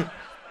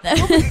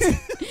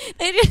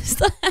 They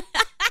just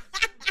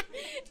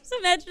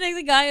imagining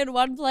the guy in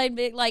one plane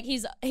being like,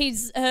 he's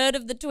heard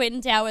of the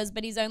Twin Towers,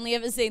 but he's only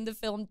ever seen the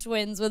film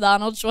Twins with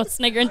Arnold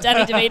Schwarzenegger and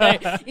Danny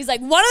DeVito. He's like,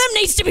 one of them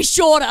needs to be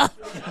shorter.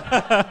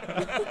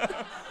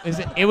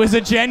 It was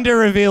a gender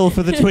reveal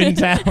for the Twin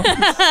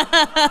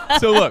Towers.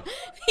 So look,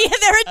 Yeah,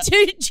 there are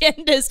two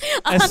genders.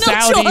 Arnold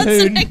Saudi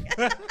hoon.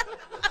 Schwarzenegger.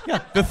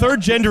 the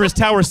third gender is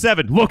Tower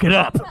 7. Look it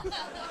up.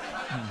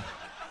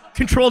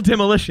 Controlled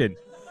demolition.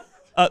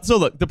 So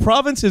look, the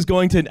province has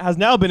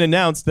now been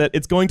announced that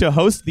it's going to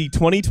host the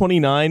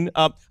 2029.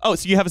 So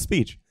you have a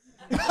speech.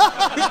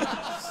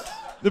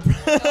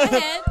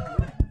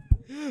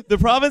 The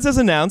province has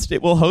announced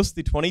it will host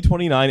the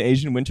 2029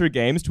 Asian Winter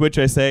Games. To which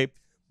I say,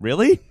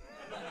 really?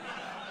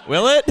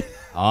 Will it?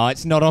 Oh,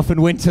 it's not often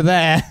winter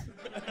there.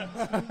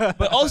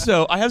 But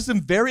also, I have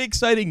some very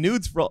exciting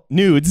nudes.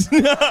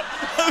 That's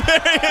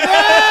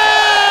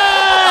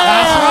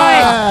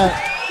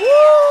right.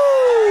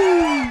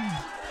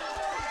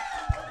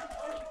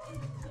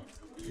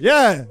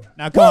 Yeah.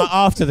 Now come on,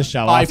 after the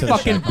show. I After the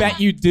fucking show. bet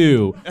you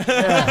do.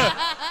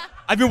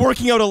 I've been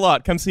working out a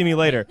lot. Come see me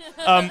later.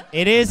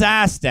 It is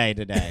ass day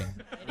today.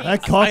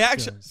 That cock I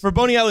actually, for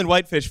Boney Island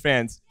Whitefish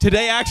fans,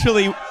 today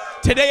actually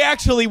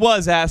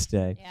was ass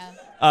day.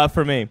 Yeah.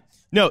 For me.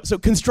 No, so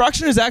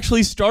construction has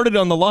actually started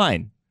on the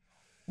line.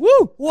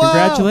 Woo! Wow.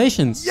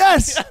 Congratulations.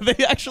 Yes.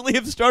 They actually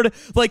have started,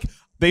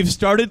 they've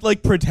started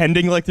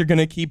pretending like they're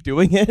gonna keep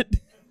doing it.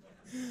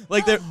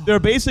 They're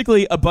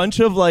basically a bunch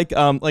of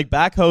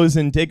backhoes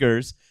and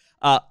diggers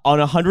on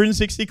a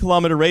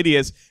 160-kilometer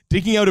radius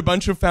digging out a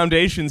bunch of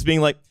foundations, being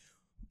like,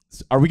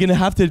 are we gonna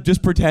have to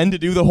just pretend to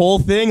do the whole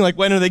thing? Like,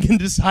 when are they gonna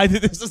decide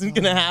that this isn't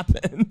gonna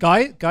happen?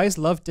 Guys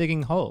love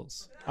digging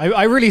holes.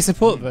 I really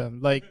support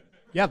them.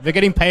 Yeah, they're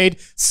getting paid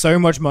so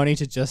much money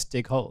to just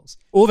dig holes.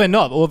 Or they're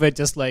not. Or they're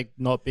just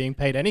not being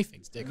paid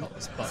anything to dig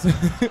holes.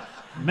 But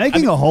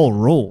Making a hole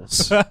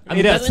rules. it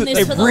Doing this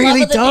it for the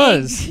really love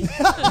of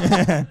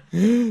the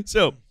does.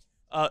 So,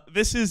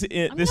 this is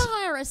it. I'm This gonna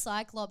hire a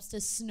Cyclops to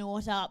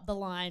snort up the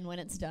line when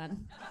it's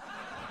done.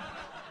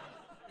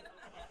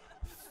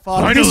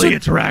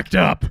 it's racked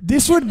up.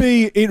 This would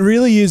be, it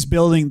really is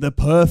building the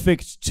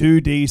perfect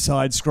 2D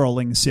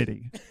side-scrolling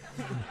city.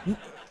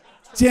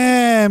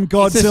 Damn,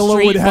 Godzilla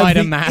Street would have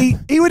Fighter the map.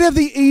 he would have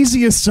the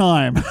easiest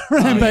time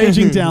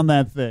rampaging down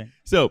that thing.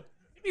 So,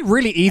 It'd be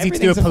really easy to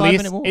do a Everything's a police.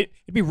 5-minute walk.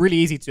 It'd be really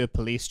easy to do a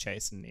police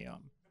chase in Neom.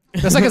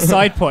 That's like a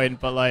side point,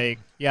 but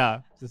yeah.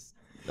 Just,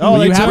 Oh, Well,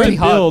 they you have totally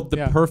to hard. build the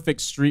Yeah. perfect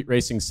street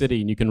racing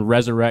city, and you can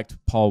resurrect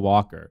Paul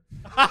Walker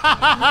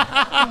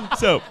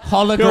so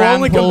Hologram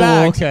only Paul come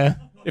back. Walker.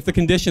 if the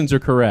conditions are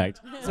correct.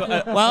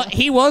 Well,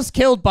 he was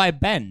killed by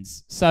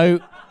Benz, so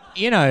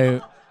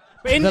the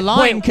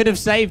line could have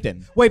saved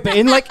him. Wait, but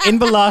in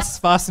the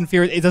last Fast and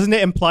Furious, doesn't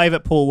it imply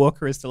that Paul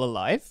Walker is still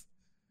alive?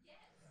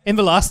 In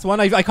the last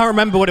one, I can't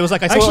remember what it was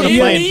like. I saw it on a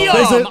plane.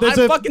 but- there's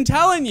I'm a- fucking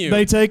telling you.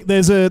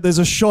 There's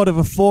a shot of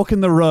a fork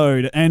in the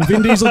road, and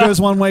Vin Diesel goes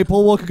one way,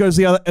 Paul Walker goes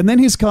the other, and then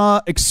his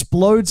car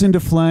explodes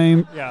into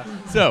flame. yeah.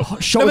 so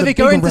Shot No, with but a they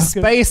go big into rocket.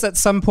 space at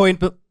some point.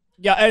 But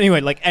yeah,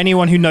 anyway,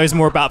 anyone who knows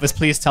more about this,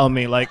 please tell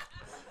me.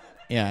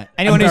 Yeah.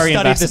 Anyone who very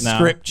studied the invested now.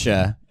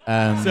 scripture,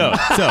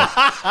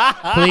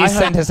 so please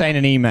send Hussein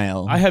an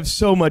email. I have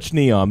so much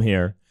Neom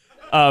here.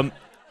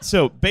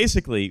 So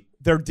basically,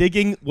 they're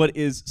digging what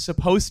is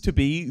supposed to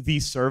be the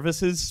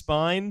services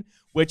spine,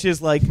 which is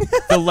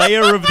the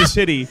layer of the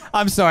city.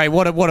 I'm sorry.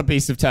 What a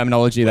piece of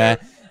terminology there.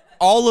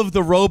 All of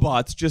the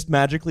robots just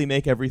magically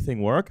make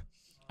everything work.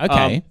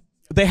 Okay.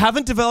 They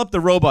haven't developed the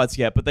robots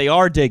yet, but they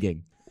are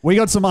digging. We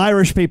got some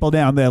Irish people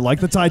down there,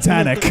 like the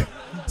Titanic.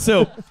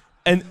 So,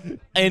 and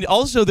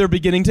also they're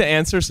beginning to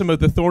answer some of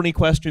the thorny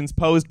questions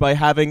posed by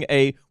having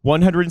a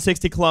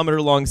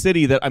 160-kilometer long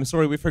city that, I'm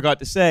sorry we forgot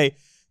to say,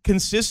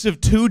 consists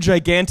of two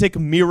gigantic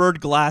mirrored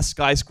glass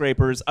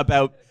skyscrapers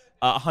about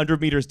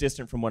 100 meters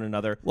distant from one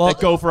another that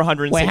go for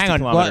 160 Wait, hang on.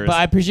 kilometers. But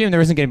I presume there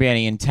isn't going to be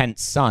any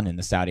intense sun in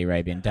the Saudi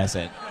Arabian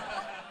desert.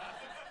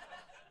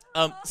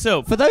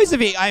 So, For those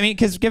of you,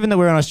 because given that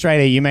we're in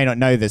Australia, you may not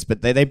know this,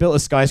 but they built a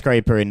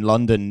skyscraper in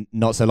London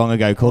not so long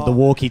ago called the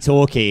Walkie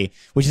Talkie,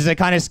 which is a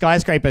kind of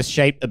skyscraper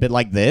shaped a bit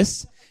like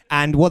this.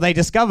 And what they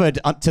discovered,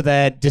 to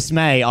their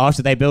dismay,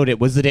 after they built it,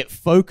 was that it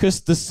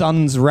focused the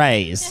sun's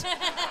rays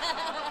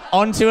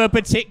onto a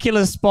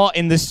particular spot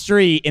in the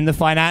street in the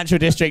financial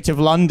district of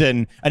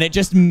London, and it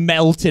just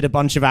melted a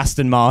bunch of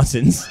Aston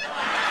Martins.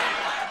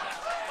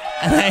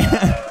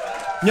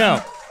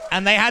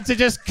 And they had to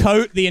just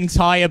coat the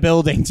entire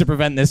building to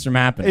prevent this from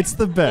happening. It's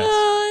the best.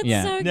 Oh, it's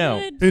Yeah. so No.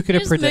 good. Who could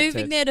have Just predicted?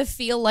 moving there to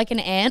feel like an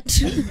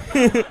ant. Is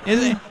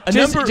it?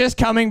 Just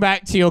coming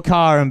back to your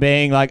car and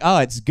being like, oh,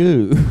 it's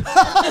goo.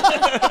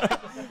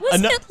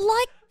 Wasn't it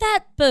like that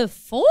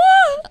before?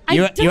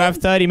 You have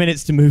 30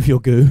 minutes to move your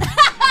goo.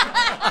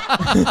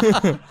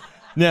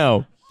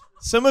 no.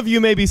 some of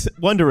you may be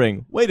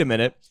wondering, wait a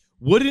minute,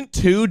 wouldn't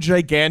two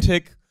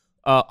gigantic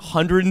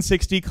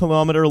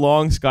 160-kilometer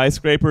long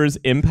skyscrapers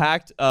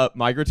impact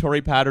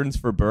migratory patterns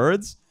for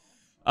birds?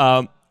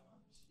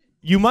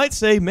 You might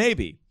say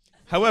maybe.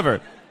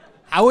 However,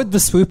 How would the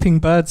swooping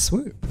bird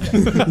swoop?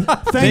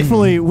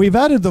 Thankfully, we've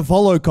added the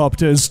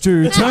volocopters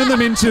to turn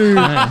them into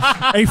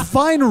a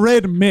fine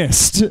red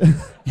mist.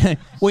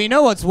 Well, you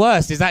know what's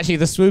worst is actually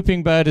the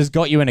swooping bird has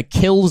got you in a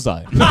kill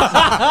zone.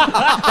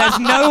 There's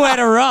nowhere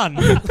to run.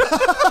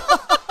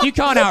 You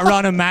can't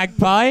outrun a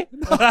magpie.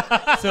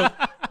 so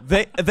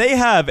they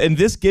have, and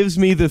this gives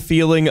me the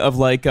feeling of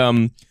like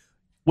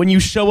when you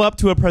show up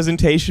to a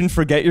presentation,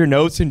 forget your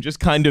notes and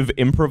just kind of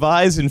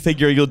improvise and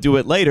figure you'll do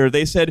it later.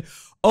 They said,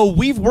 oh,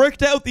 we've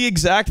worked out the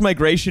exact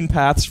migration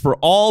paths for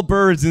all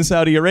birds in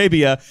Saudi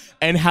Arabia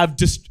and have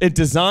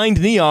designed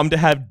Neom to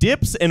have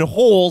dips and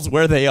holes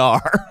where they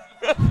are.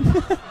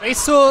 They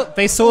saw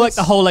like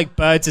the whole like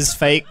birds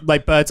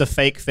are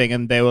fake thing,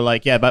 and they were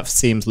like, yeah, that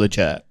seems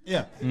legit.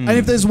 Yeah. And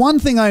if there's one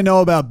thing I know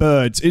about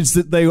birds, it's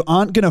that they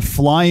aren't going to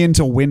fly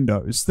into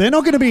windows. They're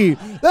not going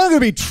to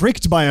be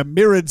tricked by a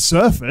mirrored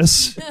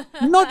surface.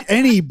 Not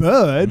any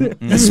bird,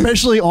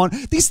 especially on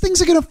these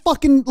things are going to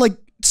fucking like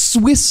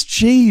Swiss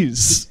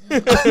cheese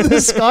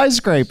the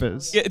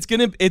skyscrapers. Yeah, it's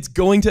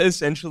going to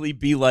essentially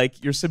be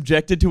like you're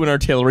subjected to an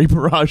artillery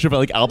barrage of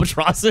like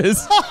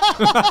albatrosses.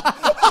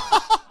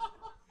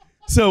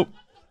 So,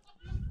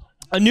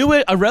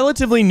 a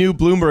relatively new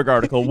Bloomberg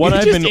article. One You're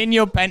I've just been in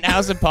your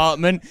penthouse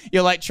apartment.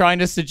 You're like trying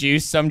to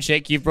seduce some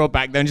chick you've brought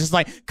back there, and just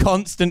like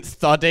constant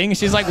thudding.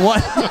 She's like,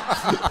 "What?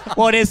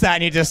 What is that?"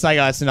 And you're just like,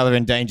 "Oh, it's another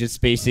endangered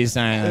species."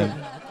 They'll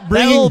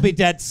all be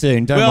dead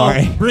soon. Don't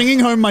worry. Bringing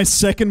home my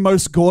second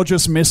most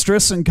gorgeous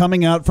mistress and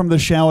coming out from the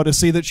shower to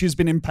see that she's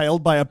been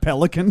impaled by a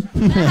pelican.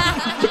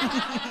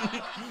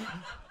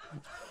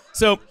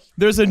 So.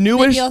 There's a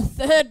newish... Your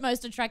third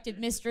most attractive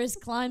mistress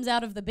climbs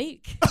out of the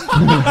beak.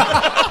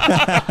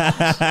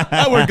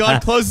 Where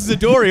God closes a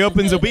door, he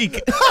opens a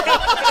beak.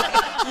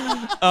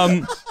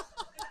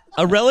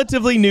 A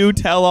relatively new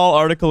tell-all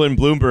article in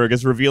Bloomberg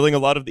is revealing a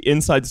lot of the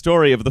inside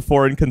story of the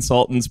foreign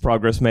consultants,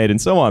 progress made,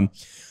 and so on.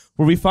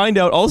 Where we find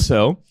out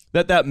also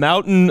that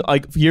mountain,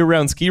 like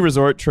year-round ski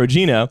resort,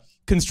 Trojena,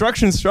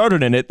 construction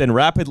started in it, then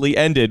rapidly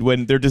ended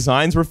when their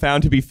designs were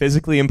found to be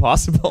physically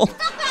impossible.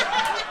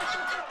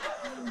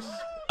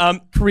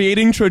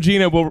 Creating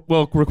Trojena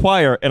will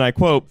require, and I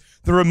quote,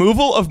 the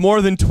removal of more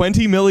than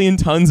 20 million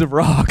tons of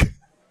rock.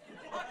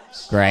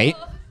 Great.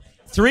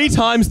 3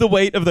 times the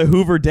weight of the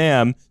Hoover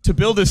Dam to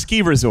build a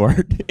ski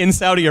resort in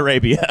Saudi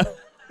Arabia.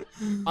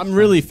 I'm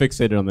really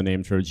fixated on the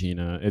name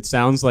Trojena. It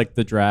sounds like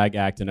the drag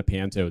act in a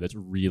panto that's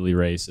really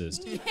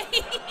racist.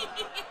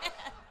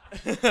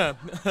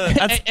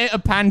 A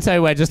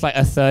panto where just like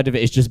a third of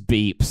it is just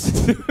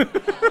beeps.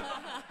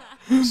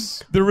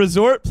 The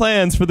resort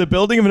plans for the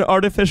building of an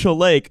artificial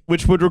lake,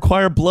 which would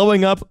require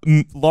blowing up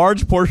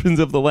large portions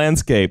of the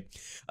landscape.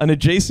 An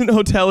adjacent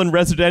hotel and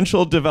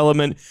residential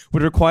development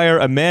would require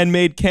a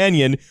man-made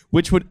canyon,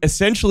 which would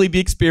essentially be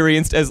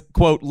experienced as,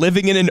 quote,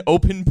 living in an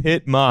open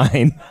pit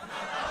mine.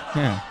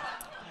 Yeah.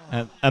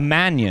 A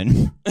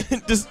mannion.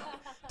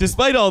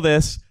 Despite all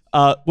this,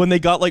 when they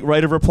got like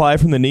right of reply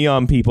from the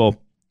Neom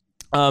people,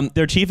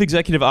 their chief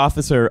executive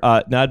officer,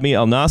 Nadmi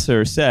Al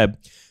Nasser, said,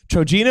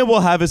 Trojena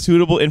will have a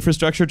suitable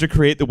infrastructure to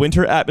create the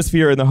winter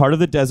atmosphere in the heart of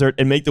the desert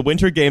and make the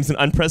Winter Games an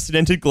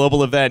unprecedented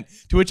global event,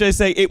 to which I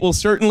say it will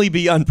certainly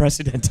be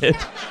unprecedented.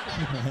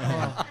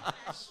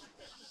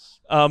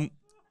 And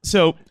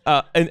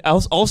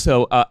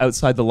also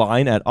outside the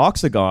line at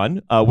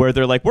Oxagon, where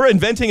they're like, we're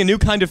inventing a new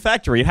kind of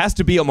factory. It has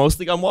to be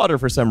mostly on water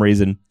for some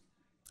reason.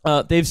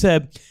 They've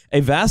said a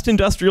vast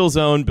industrial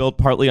zone built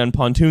partly on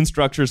pontoon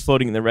structures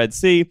floating in the Red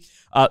Sea.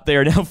 They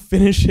are now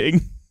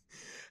finishing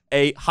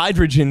a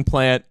hydrogen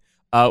plant,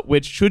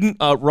 which shouldn't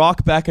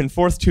rock back and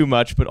forth too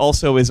much, but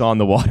also is on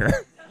the water.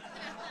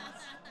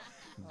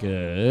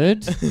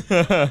 Good.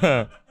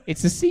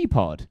 It's a sea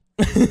pod.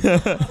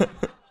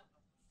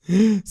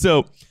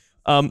 So,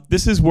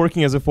 this is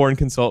working as a foreign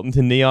consultant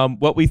in Neom.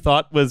 What we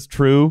thought was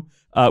true,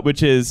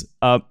 which is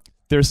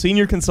their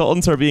senior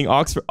consultants are being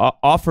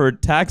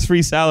offered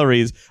tax-free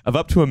salaries of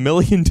up to $1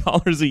 million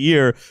a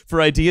year for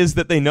ideas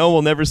that they know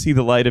will never see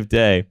the light of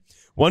day.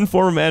 One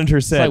former manager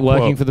said, it's like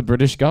working quote, for the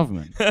British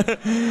government.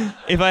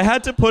 if I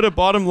had to put a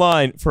bottom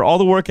line for all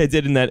the work I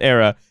did in that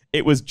era,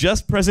 it was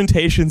just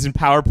presentations and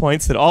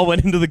PowerPoints that all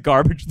went into the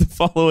garbage the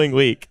following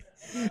week.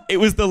 It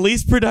was the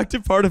least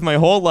productive part of my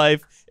whole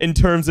life in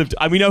terms of...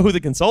 we know who the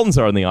consultants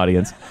are in the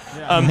audience.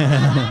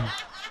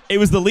 It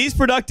was the least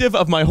productive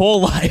of my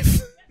whole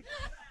life.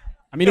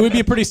 I mean, it would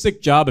be a pretty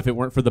sick job if it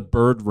weren't for the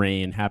bird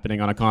rain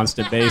happening on a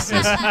constant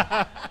basis.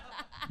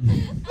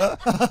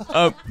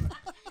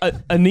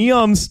 A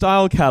Neom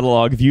style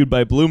catalog viewed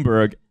by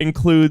Bloomberg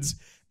includes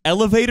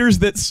elevators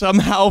that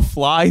somehow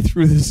fly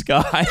through the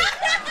sky.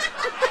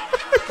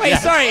 Wait,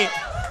 sorry.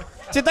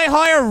 Did they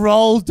hire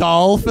Roald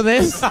Dahl for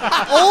this?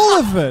 All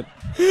of it.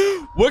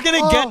 We're going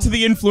to get to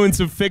the influence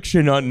of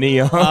fiction on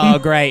Neom. Oh,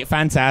 great.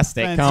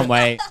 Fantastic. Can't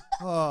wait.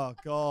 Oh,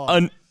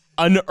 God.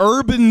 an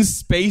urban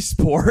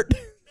spaceport.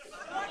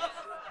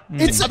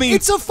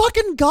 It's a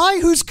fucking guy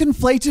who's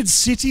conflated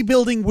city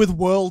building with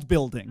world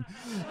building.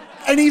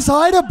 And he's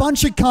hired a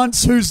bunch of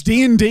cunts whose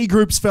D&D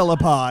groups fell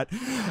apart.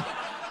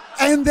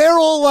 And they're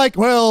all like,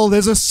 well,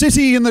 there's a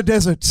city in the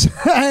desert.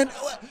 And,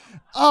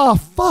 oh,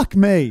 fuck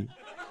me.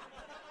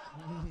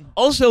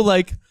 Also,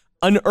 like,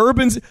 an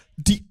urban...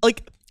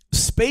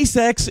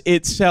 SpaceX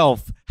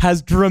itself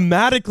has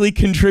dramatically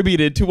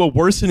contributed to a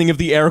worsening of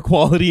the air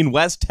quality in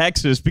West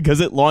Texas because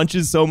it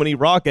launches so many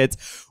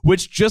rockets,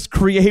 which just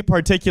create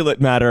particulate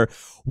matter.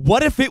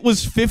 What if it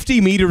was 50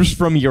 meters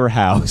from your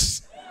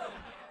house?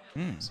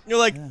 You're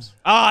like,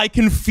 I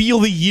can feel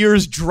the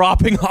years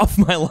dropping off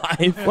my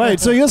life.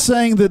 Wait, so you're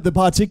saying that the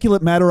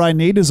particulate matter I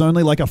need is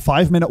only like a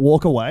 5-minute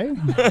walk away?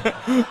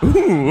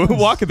 Ooh,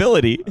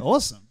 walkability.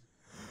 Awesome.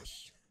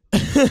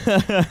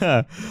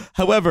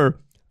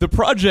 However, the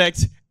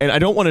project, and I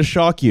don't want to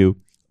shock you,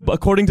 but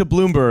according to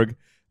Bloomberg,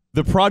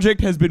 the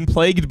project has been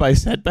plagued by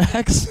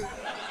setbacks.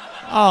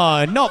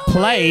 Oh, not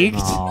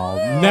plagued.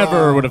 Oh,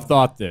 never would have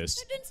thought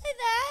this. I didn't say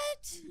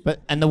that.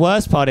 And the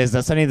worst part is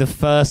that's only the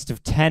first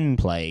of 10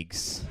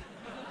 plagues.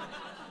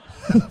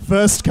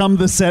 First come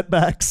the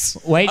setbacks.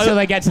 Wait till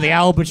they get to the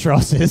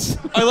albatrosses.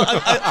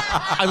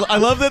 I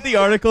love that the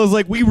article is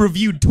like, we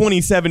reviewed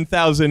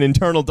 27,000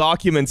 internal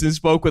documents and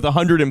spoke with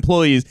 100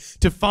 employees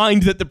to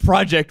find that the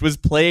project was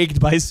plagued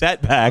by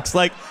setbacks.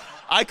 Like,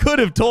 I could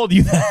have told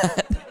you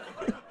that.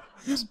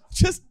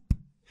 Just...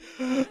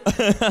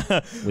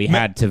 We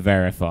had to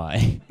verify.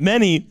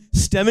 Many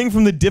stemming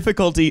from the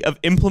difficulty of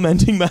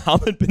implementing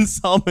Mohammed bin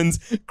Salman's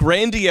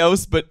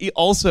grandiose but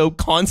also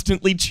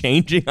constantly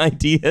changing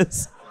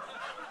ideas.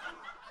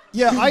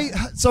 Yeah,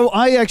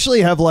 I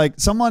actually have like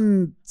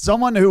someone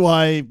who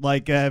I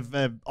like have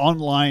an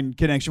online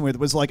connection with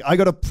was like, I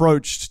got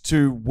approached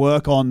to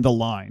work on the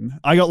line.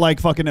 I got like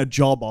fucking a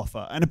job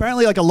offer. And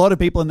apparently like a lot of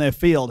people in their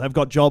field have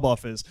got job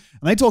offers.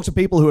 And they talk to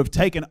people who have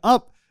taken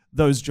up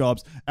those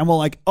jobs and we're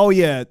like, oh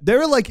yeah, there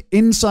are like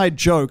inside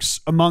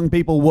jokes among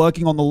people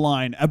working on the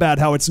line about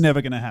how it's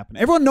never going to happen.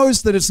 Everyone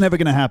knows that it's never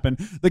going to happen.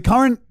 The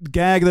current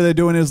gag that they're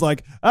doing is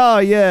like, oh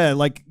yeah,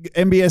 like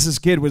MBS's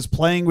kid was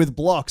playing with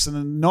blocks and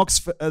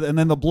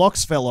then the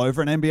blocks fell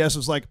over and MBS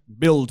was like,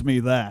 build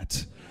me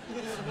that.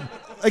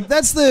 Like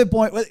that's the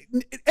point.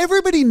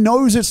 Everybody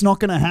knows it's not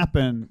going to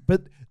happen,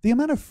 but the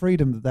amount of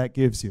freedom that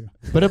gives you.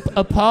 But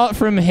apart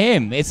from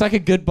him, it's like a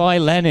Goodbye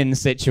Lenin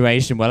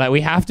situation where like we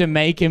have to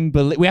make him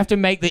we have to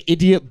make the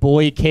idiot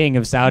boy king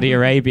of Saudi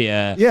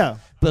Arabia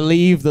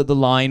believe that the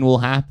line will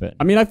happen.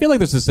 I mean, I feel like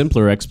there's a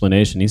simpler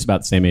explanation. He's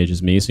about the same age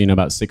as me, so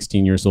about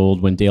 16 years old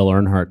when Dale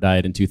Earnhardt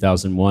died in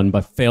 2001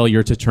 by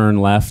failure to turn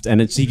left. And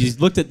he just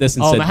looked at this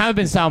and said... Mohammed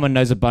bin Salman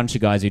knows a bunch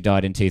of guys who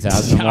died in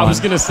 2001. I was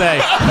going to say...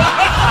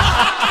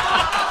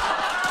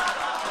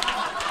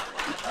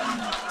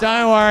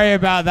 Don't worry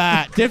about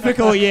that.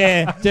 Difficult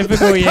year.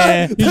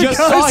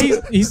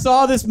 He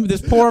saw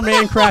this poor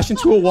man crash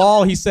into a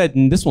wall. He said,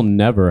 "This will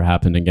never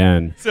happen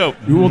again. So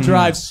you will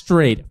drive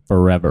straight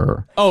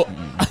forever." Oh,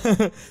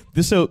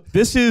 so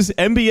this is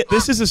MBS.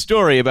 This is a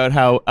story about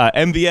how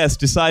MBS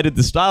decided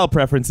the style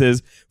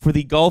preferences for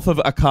the Gulf of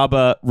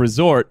Aqaba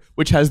resort,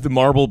 which has the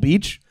marble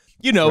beach.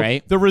 You know,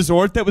 right. The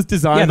resort that was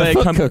designed by a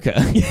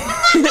company.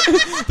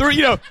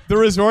 The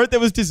resort that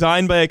was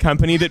designed by a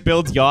company that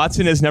builds yachts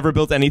and has never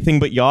built anything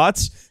but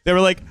yachts. They were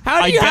like,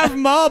 "How do you have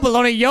marble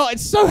on a yacht?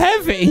 It's so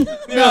heavy."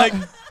 They're like,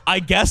 "I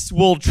guess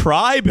we'll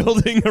try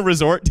building a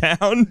resort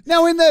town."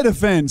 Now, in their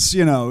defense,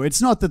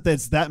 it's not that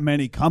there's that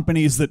many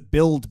companies that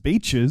build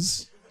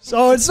beaches.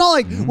 So it's not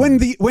like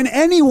when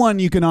anyone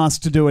you can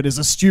ask to do it is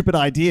a stupid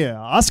idea.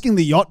 Asking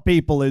the yacht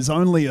people is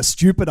only a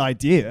stupid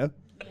idea.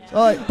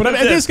 But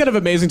it is kind of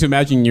amazing to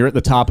imagine you're at the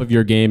top of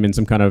your game in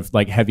some kind of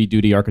like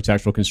heavy-duty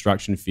architectural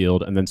construction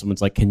field, and then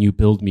someone's like, "Can you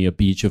build me a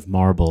beach of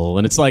marble?"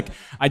 And it's like,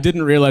 I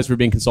didn't realize we were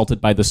being consulted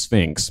by the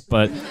Sphinx,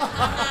 but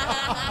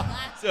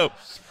the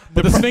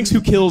Sphinx who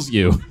kills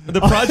you.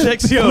 The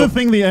project's the other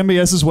thing the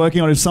MBS is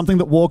working on is something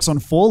that walks on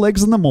 4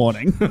 legs in the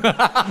morning.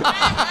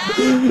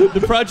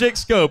 The project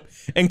scope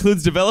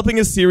includes developing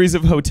a series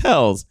of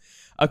hotels.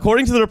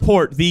 According to the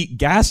report, the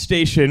gas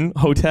station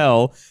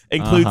hotel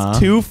includes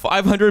 2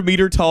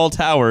 500-meter tall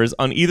towers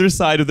on either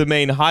side of the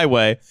main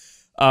highway.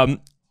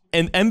 And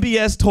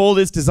MBS told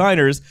its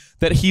designers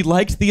that he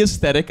liked the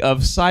aesthetic of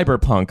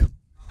cyberpunk.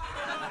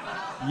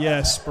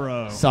 Yes,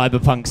 bro.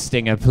 Cyberpunk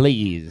stinger,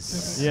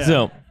 please. Yeah.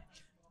 So,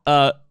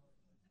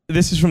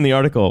 this is from the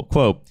article.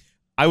 Quote,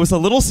 "I was a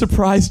little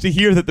surprised to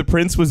hear that the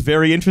prince was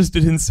very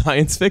interested in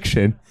science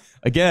fiction.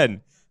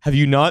 Again, have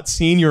you not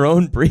seen your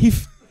own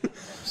brief?"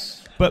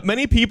 But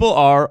many people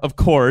are, of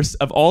course,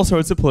 of all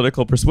sorts of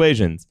political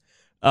persuasions.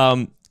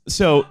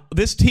 So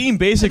this team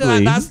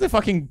basically... That's the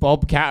fucking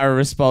Bob Catter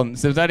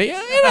response. Of that,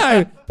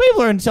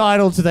 people are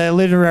entitled to their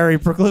literary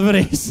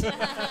proclivities.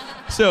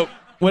 So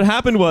what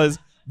happened was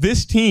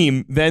this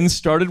team then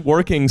started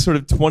working sort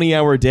of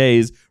 20-hour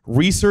days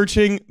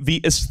researching the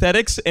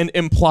aesthetics and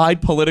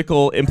implied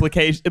political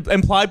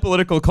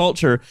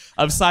culture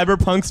of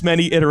cyberpunk's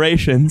many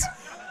iterations.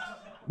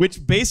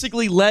 which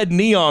basically led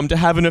Neom to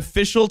have an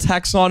official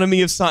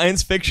taxonomy of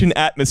science fiction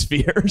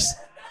atmospheres.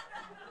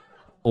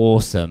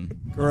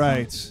 Awesome.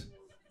 Great.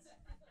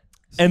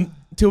 And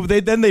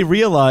then they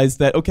realized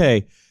that,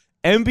 okay,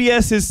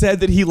 MBS has said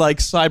that he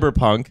likes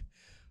cyberpunk,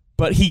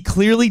 but he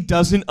clearly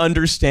doesn't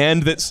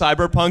understand that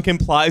cyberpunk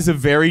implies a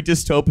very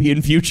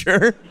dystopian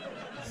future.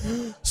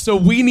 So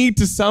we need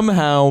to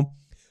somehow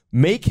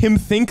make him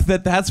think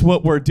that that's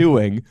what we're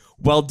doing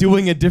while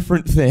doing a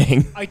different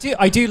thing. I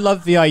do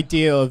love the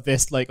idea of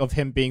this, like, of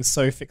him being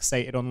so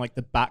fixated on like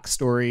the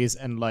backstories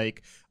and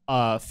like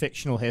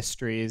fictional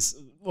histories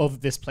of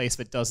this place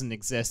that doesn't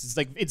exist. It's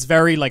like, it's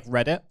very like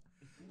Reddit.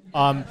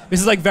 This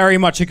is like very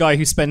much a guy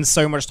who spends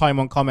so much time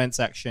on comment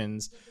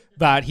sections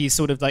that he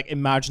sort of like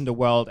imagined a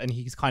world and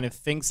he kind of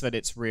thinks that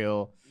it's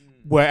real,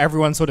 where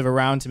everyone sort of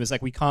around him is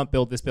like, we can't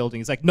build this building.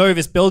 He's like, no,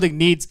 this building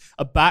needs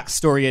a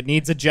backstory. It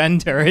needs a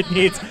gender. It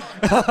needs,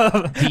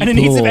 and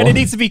it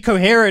needs to be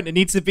coherent. It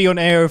needs to be on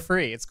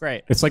AO3. It's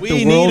great. It's like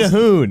We need a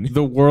hoon.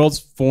 the world's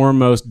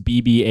foremost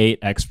BB-8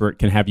 expert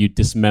can have you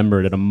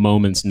dismembered at a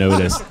moment's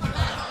notice.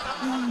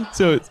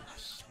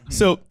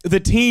 So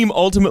the team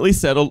ultimately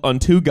settled on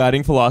 2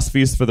 guiding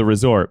philosophies for the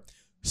resort.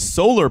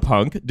 Solar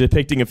punk,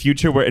 depicting a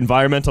future where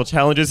environmental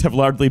challenges have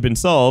largely been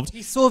solved.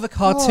 He saw the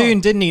cartoon,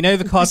 didn't he? You know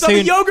the cartoon.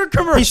 He saw the yogurt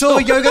commercial. He saw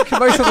the yogurt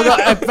commercial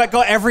that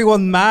got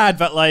everyone mad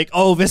that like,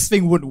 oh, this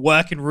thing wouldn't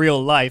work in real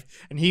life.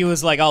 And he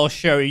was like, I'll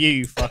show you,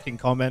 you fucking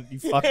comment, you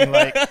fucking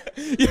like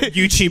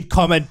YouTube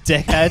comment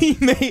dickhead.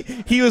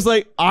 He was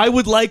like, I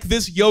would like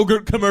this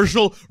yogurt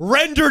commercial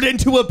rendered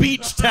into a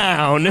beach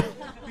town.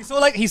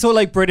 He saw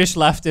like British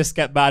leftists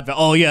get mad that,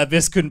 oh yeah,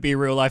 this couldn't be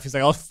real life. He's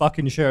like, I'll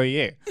fucking show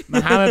you.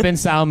 Mohammed bin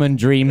Salman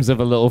dreams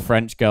of a little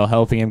French girl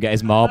helping him get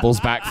his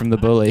marbles back from the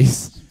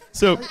bullies.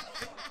 So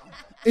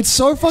It's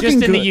so fucking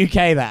Just in good. the UK,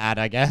 that ad,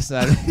 I guess.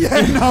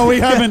 Yeah, no,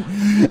 we haven't.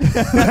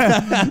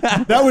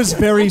 That was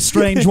very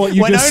strange what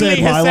you when just only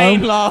said,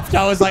 Hussein Milo. laughed,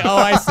 I was like, oh,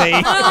 I see.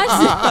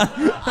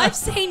 I've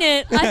seen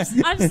it.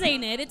 I've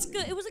seen it. It's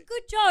good. It was a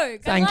good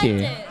joke. Thank I you.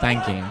 liked it.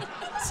 Thank you.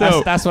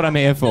 So That's what I'm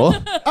here for.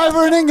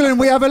 Over in England,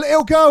 we have a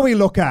little girl we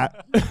look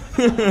at.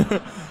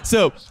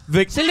 so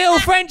It's a little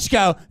French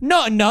girl,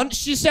 not a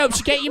nonce, just helps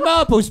you get your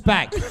marbles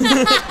back.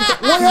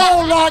 We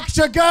all like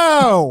to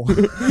go.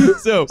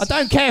 so I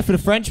don't care for the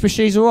French, but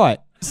she's all right.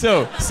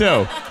 So,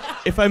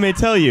 if I may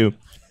tell you,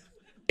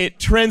 it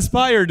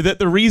transpired that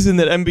the reason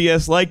that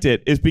MBS liked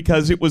it is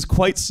because it was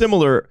quite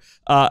similar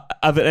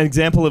of an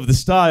example of the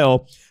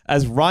style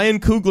as Ryan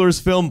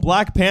Coogler's film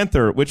Black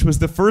Panther, which was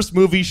the first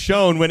movie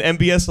shown when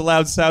MBS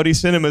allowed Saudi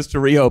cinemas to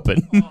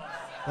reopen.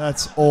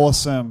 That's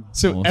awesome.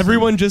 So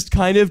everyone just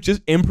kind of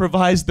just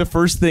improvised the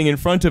first thing in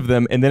front of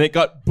them, and then it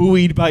got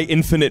buoyed by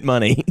infinite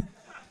money.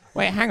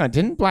 Wait, hang on.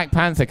 Didn't Black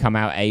Panther come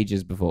out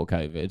ages before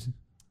COVID?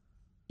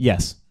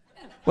 Yes.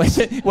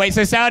 Wait,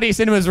 so Saudi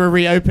cinemas were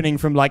reopening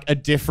from like a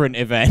different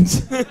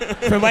event?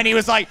 From when he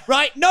was like,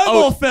 right, no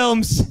more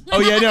films. Oh,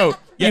 yeah, no.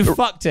 You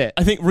fucked it.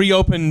 I think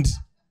reopened.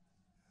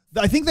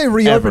 I think they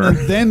reopened Ever.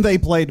 and then they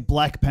played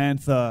Black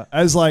Panther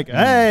as like,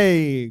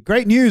 hey,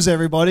 great news,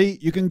 everybody.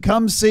 You can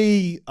come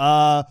see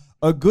a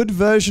good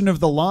version of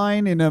the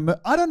line in a...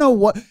 I don't know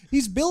what...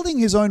 He's building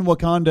his own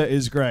Wakanda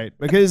is great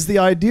because the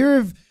idea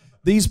of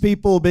these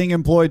people being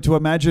employed to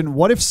imagine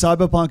what if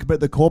cyberpunk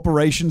but the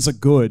corporations are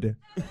good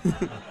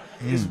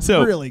is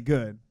So- really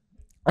good.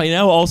 I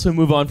now also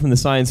move on from the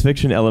science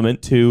fiction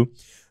element to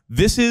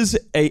this is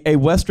a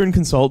Western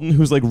consultant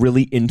who's like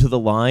really into the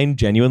line,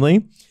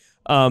 genuinely.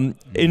 And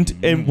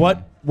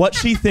what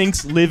she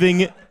thinks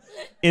living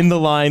in the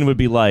line would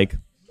be like.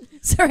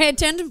 Sorry, I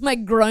turned my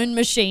groan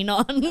machine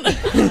on.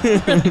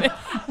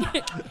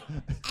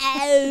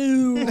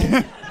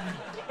 Ow.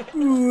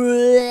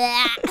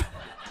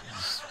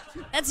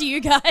 That's you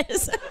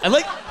guys. I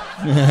like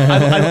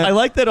I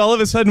like that all of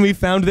a sudden we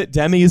found that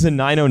Demi is a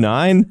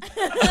 909.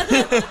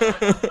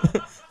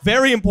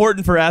 Very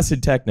important for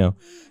acid techno.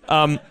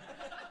 Thank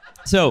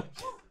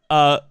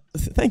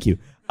you.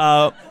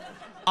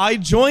 I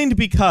joined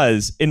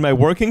because in my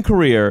working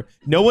career,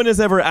 no one has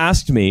ever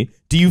asked me,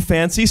 do you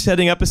fancy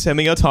setting up a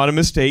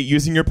semi-autonomous state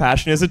using your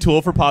passion as a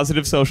tool for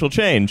positive social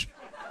change?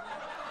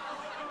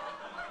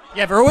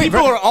 Yeah,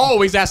 People are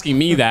always asking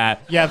me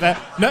that. Yeah,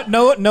 but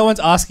no one's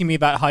asking me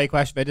that high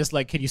question. They're just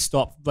like, can you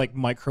stop like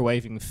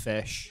microwaving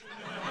fish?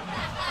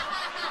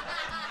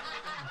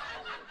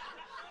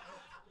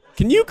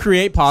 Can you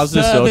create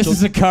positive Sir, social? this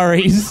is a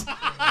Curry's.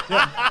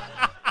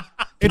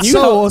 It's you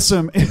so help-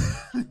 awesome.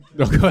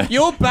 Oh, go ahead.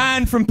 You're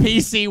banned from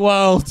PC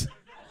World.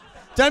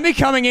 Don't be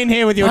coming in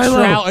here with your Milo.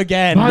 trout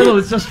again. Milo,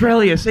 it's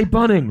Australia. Say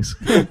Bunnings.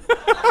 Do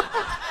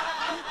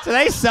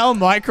they sell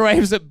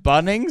microwaves at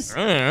Bunnings?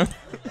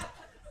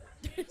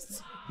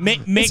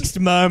 Mixed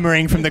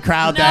murmuring from the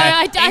crowd No, there.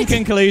 I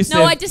Inconclusive.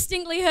 No, I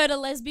distinctly heard a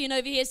lesbian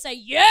over here say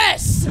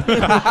yes. So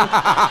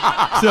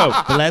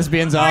The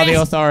lesbians are the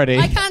Whereas authority.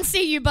 I can't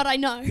see you, but I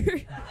know.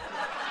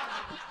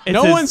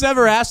 No one's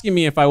ever asking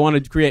me if I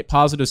want to create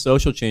positive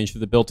social change for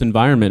the built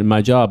environment in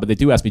my job, but they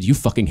do ask me, do you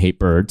fucking hate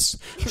birds?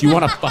 Do you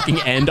want to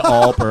fucking end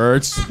all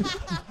birds?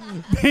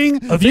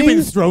 Have you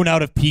been thrown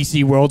out of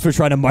PC World for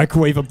trying to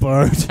microwave a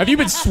bird? Have you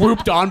been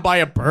swooped on by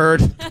a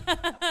bird?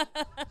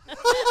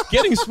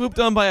 Getting swooped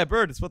on by a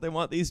bird is what they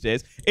want these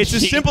days. It's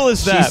as simple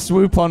as that. She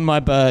swoop on my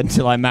bird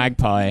till I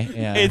magpie.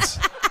 Yeah.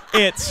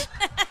 It's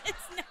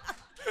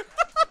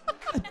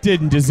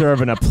didn't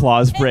deserve an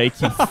applause break,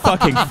 you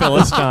fucking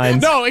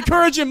Philistines. No,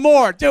 encourage him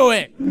more. Do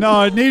it.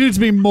 No, it needed to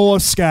be more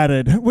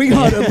scattered. We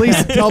got at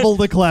least double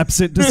the claps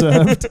it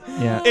deserved.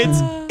 Yeah.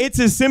 It's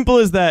as simple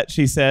as that,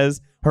 she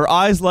says. Her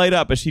eyes light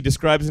up as she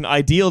describes an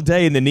ideal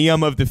day in the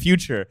Neom of the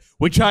future,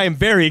 which I am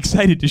very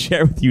excited to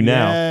share with you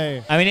now.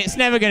 Yay. I mean, it's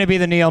never going to be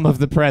the Neom of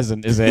the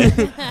present, is it?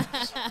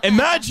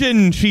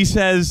 Imagine, she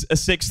says, a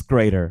 6th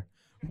grader.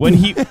 When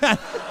he...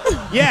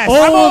 Yes,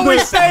 I'm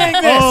always saying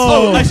this.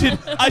 Oh, I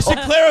should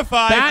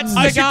clarify. That's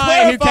I the should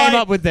guy who clarify, came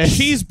up with this.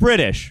 She's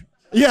British.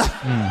 Yeah.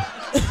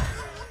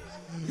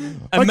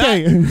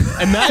 Okay.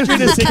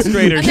 Imagine a 6th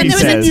grader, And then she there was a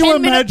says. You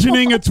 10-minute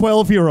imagining a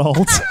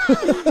 12-year-old.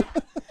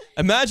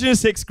 Imagine a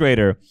 6th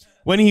grader.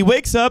 When he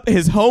wakes up,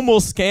 his home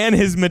will scan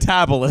his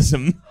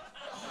metabolism.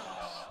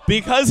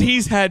 Because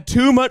he's had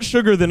too much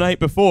sugar the night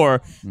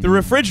before, the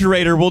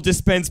refrigerator will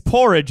dispense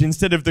porridge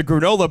instead of the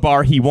granola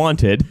bar he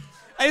wanted.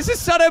 It's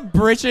just sort of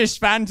British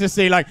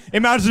fantasy. Like,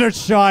 imagine a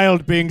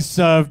child being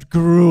served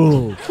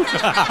gruel.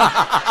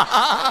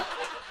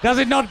 Does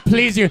it not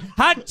please you?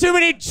 Had too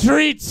many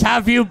treats,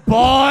 have you,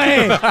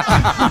 boy?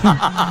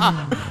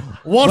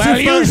 Well,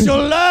 you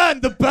shall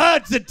learn. The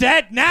birds are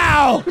dead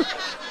now.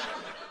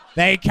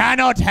 They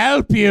cannot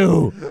help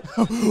you.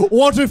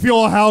 What if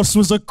your house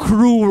was a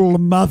cruel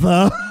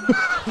mother?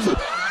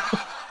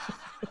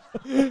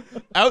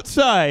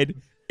 Outside,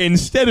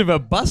 instead of a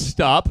bus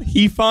stop,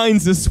 he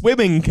finds a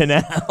swimming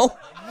canal.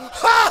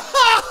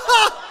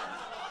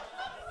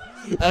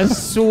 A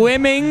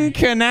swimming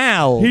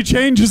canal. He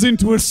changes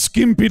into a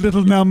skimpy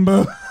little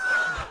number.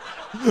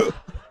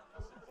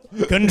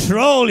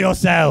 Control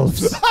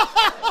yourselves.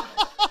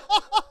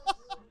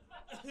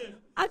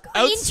 I got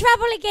in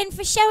trouble again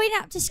for showing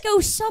up to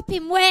school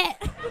sopping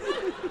wet.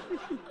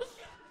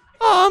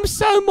 Oh, I'm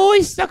so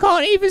moist I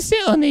can't even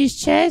sit on these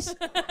chairs.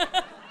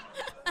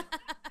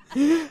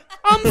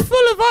 I'm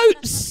full of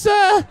oats,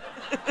 sir.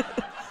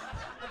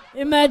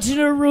 Imagine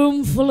a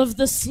room full of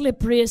the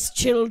slipperiest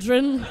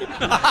children.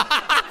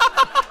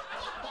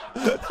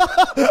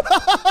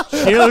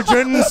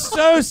 Children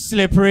so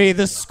slippery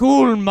the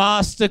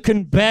schoolmaster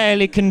can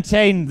barely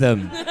contain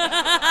them.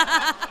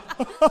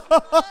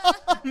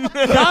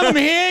 Come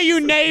here, you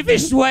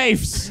knavish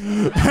waifs.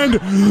 And,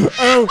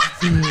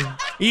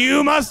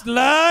 You must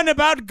learn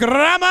about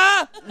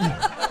grammar.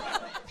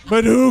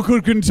 but who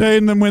could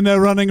contain them when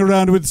they're running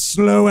around with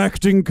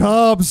slow-acting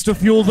carbs to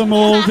fuel them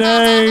all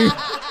day?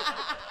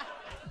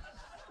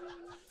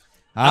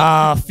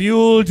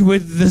 Fueled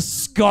with the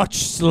Scotch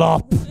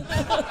slop.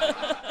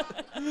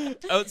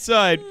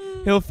 Outside,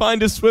 he'll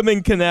find a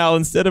swimming canal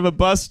instead of a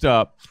bus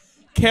stop.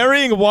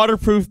 Carrying a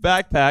waterproof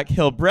backpack,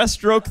 he'll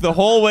breaststroke the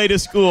whole way to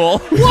school.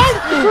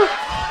 What?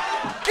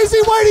 Is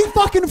he waiting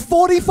fucking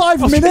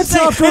 45 minutes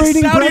after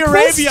eating Saudi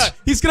breakfast? Arabia.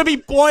 He's gonna be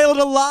boiled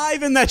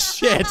alive in that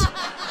shit.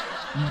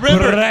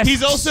 Remember,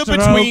 he's also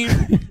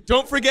Breaststroke. between...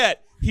 Don't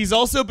forget, he's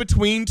also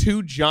between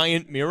 2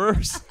 giant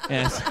mirrors.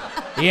 Yes.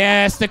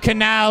 Yes, the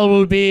canal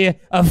will be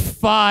a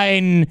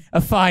fine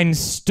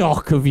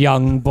stock of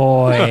young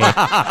boy.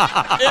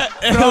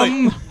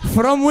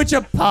 From which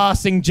a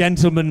passing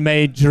gentleman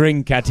may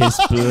drink at his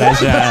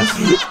pleasure.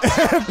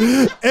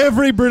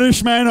 Every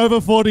British man over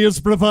 40 is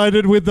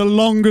provided with the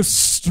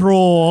longest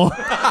straw.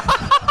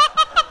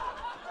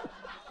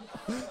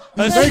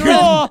 A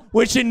straw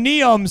which in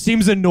Neom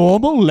seems a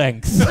normal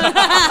length.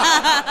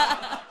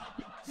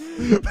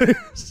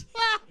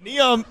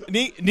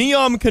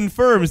 Neom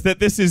confirms that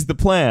this is the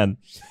plan.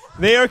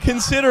 They are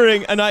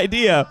considering an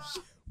idea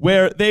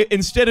where they,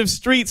 instead of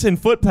streets and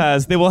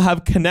footpaths, they will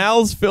have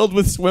canals filled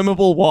with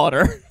swimmable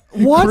water.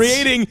 What?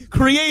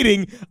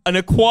 Creating an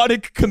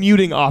aquatic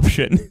commuting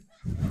option.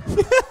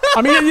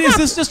 I mean, is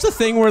this just a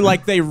thing where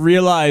like they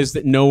realize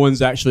that no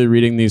one's actually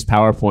reading these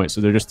PowerPoints,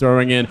 so they're just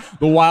throwing in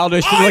the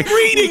wildest? I'm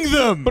reading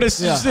them! But it's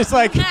just, it's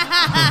like,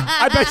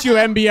 I bet you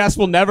MBS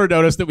will never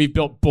notice that we've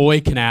built boy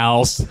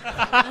canals.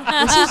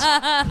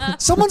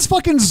 Someone's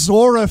fucking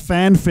Zora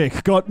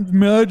fanfic got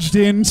merged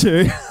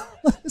into.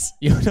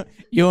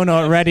 You're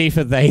not ready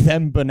for they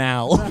them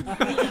banal.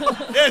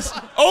 Yes,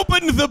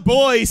 open the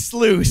boy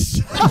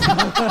sluice.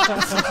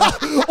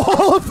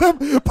 All of them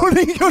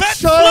putting your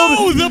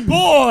Flow the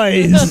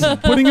boys!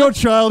 putting your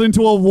child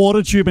into a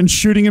water tube and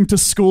shooting him to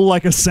school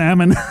like a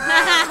salmon.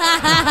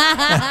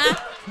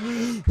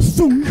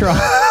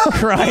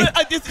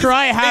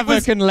 Cry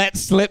havoc and let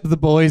slip the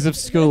boys of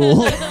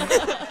school.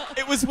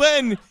 It was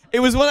when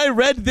I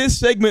read this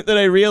segment that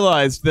I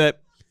realized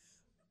that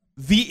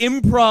the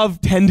improv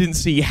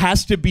tendency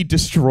has to be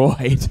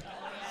destroyed.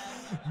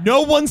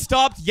 No one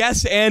stopped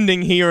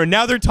yes-anding here, and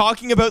now they're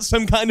talking about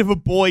some kind of a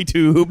boy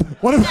tube.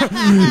 What about,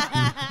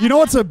 you know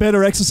what's a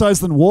better exercise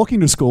than walking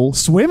to school?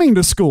 Swimming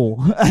to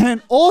school.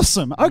 And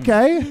awesome.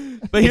 Okay.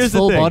 But here's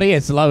Full the thing. body,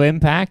 it's low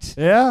impact.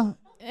 Yeah.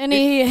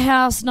 Any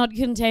house not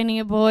containing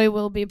a boy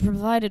will be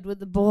provided with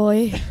the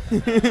boy.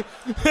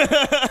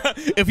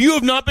 If you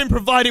have not been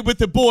provided with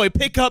the boy,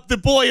 pick up the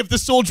boy of the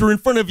soldier in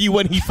front of you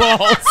when he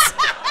falls.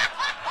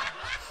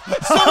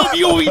 Some of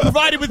you will be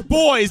provided with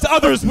boys,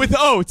 others with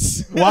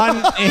oats.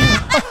 One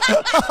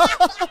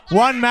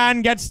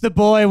man gets the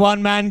boy,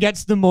 one man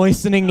gets the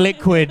moistening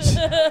liquid.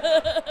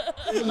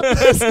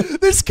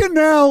 This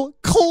canal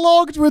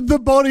clogged with the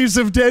bodies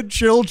of dead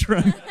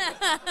children.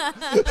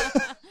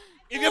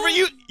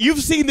 You've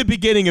seen the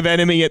beginning of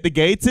Enemy at the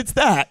Gates. It's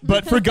that,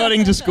 but for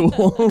gutting to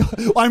school.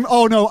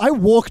 I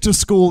walk to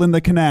school in the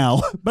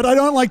canal, but I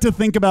don't like to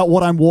think about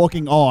what I'm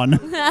walking on.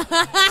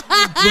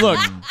 Look,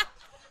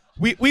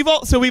 we've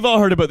all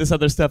heard about this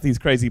other stuff, these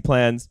crazy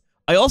plans.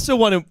 I also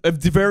want to,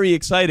 very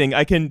exciting,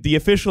 the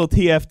official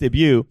TF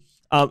debut,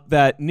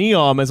 that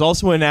Neom has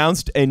also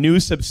announced a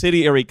new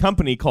subsidiary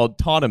company called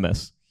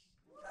Autonomous.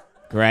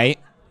 Great.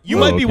 You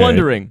might be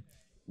wondering,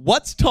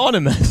 what's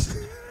Autonomous?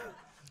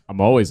 I'm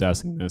always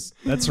asking this.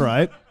 That's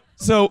right.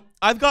 So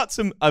I've got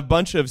a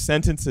bunch of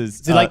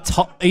sentences. Is it like?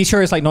 Are you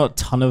sure it's like not a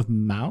ton of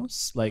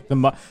mouse, like the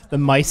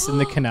mice in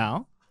the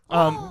canal?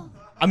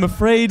 I'm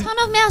afraid Ton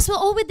of mouse were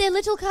all with their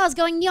little cars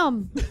going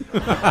yum.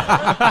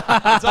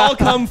 it's all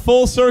come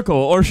full circle,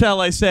 or shall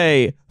I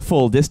say,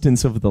 full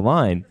distance of the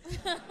line.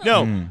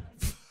 No,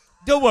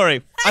 don't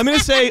worry. I'm gonna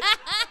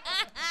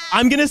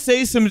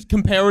say some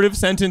comparative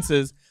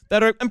sentences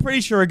that I'm pretty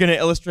sure are gonna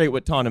illustrate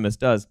what Autonomous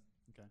does.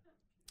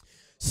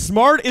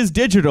 Smart is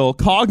digital,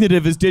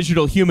 cognitive is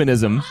digital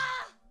humanism.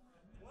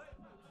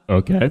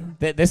 Okay.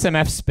 This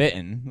MF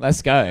spitting.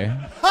 Let's go.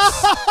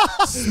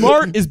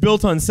 Smart is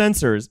built on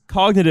sensors,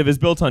 cognitive is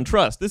built on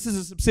trust. This is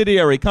a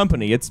subsidiary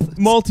company. It's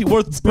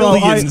worth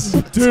billions.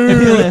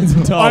 Billions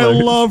of I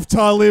dollars. love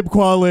Talib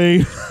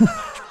Kweli.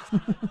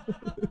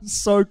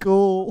 So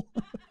cool.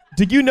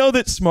 Did you know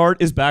that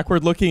smart is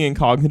backward looking and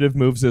cognitive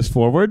moves us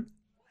forward?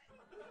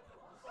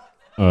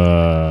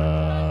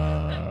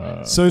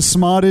 So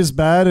smart is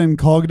bad and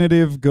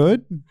cognitive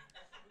good?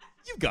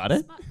 You got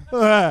it.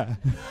 Ah.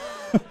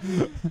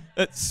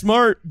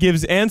 Smart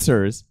gives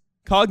answers.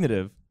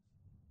 Cognitive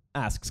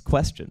asks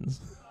questions.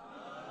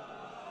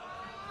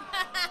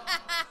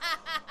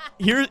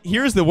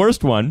 Here's the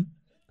worst one.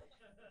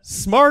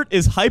 Smart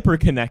is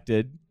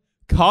hyper-connected.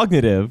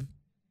 Cognitive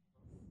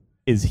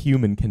is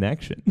human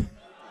connection.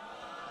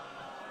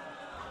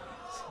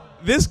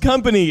 This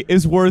company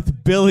is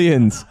worth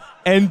billions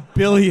and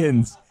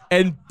billions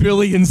and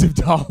billions of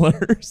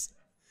dollars.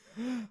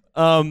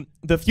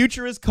 The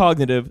future is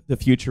cognitive. The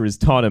future is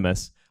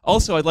autonomous.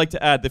 Also, I'd like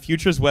to add, the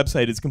future's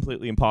website is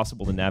completely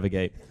impossible to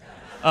navigate.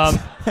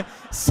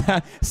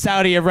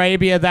 Saudi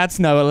Arabia, that's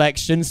no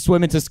election.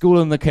 Swimming to school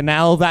in the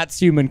canal, that's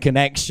human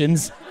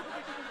connections.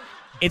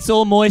 It's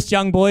all moist,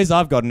 young boys.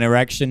 I've got an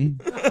erection.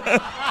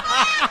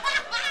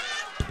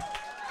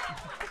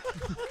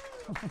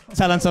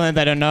 Tell them something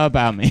they don't know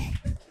about me.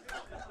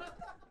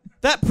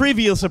 That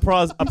previous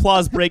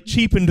applause break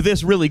cheapened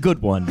this really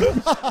good one.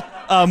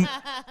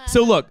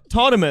 So look,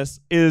 Autonomous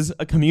is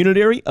a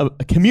community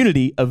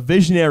of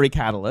visionary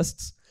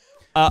catalysts,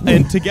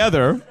 and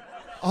together.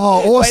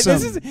 Oh,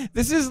 awesome! Wait,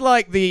 this is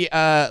like the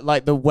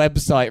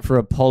website for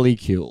a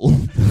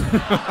polycule.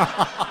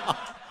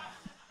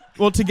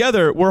 Well,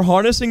 together, we're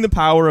harnessing the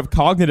power of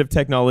cognitive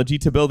technology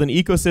to build an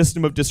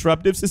ecosystem of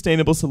disruptive,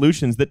 sustainable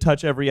solutions that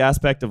touch every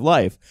aspect of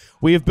life.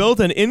 We have built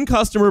an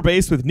in-customer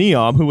base with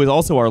Neom, who is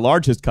also our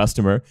largest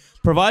customer,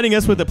 providing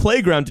us with a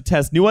playground to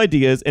test new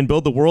ideas and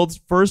build the world's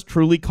first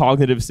truly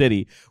cognitive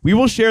city. We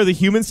will share the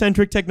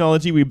human-centric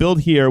technology we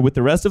build here with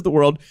the rest of the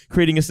world,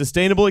 creating a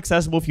sustainable,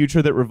 accessible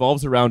future that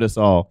revolves around us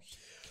all.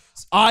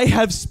 I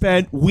have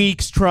spent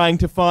weeks trying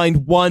to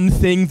find one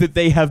thing that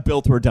they have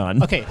built or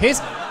done. Okay,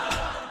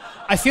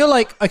 I feel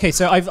like,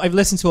 so I've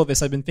listened to all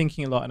this, I've been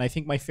thinking a lot, and I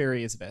think my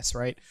theory is this,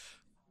 right?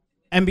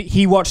 And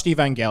he watched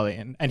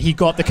Evangelion, and he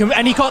got the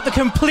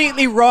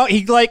completely wrong,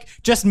 he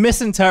just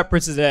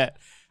misinterpreted it.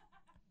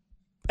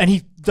 And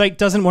he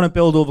doesn't want to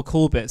build all the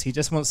cool bits, he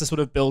just wants to sort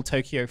of build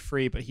Tokyo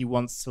free, but he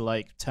wants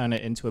to turn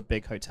it into a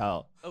big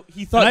hotel. Oh,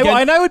 he thought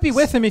I would be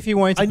with him if he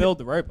wanted to build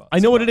the robots. I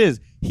know what it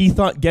is. He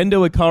thought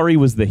Gendo Ikari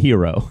was the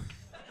hero.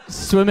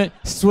 Swim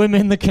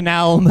in the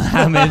canal,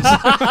 Mohammed.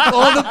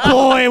 Or the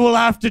boy will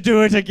have to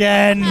do it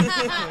again.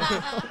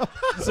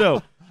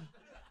 So,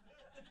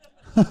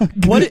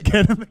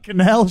 Get in the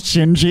canal,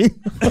 Shinji.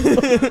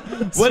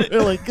 what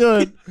Really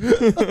good.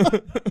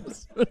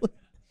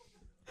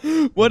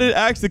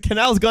 The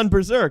canal's gone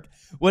berserk.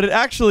 What it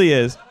actually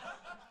is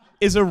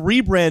a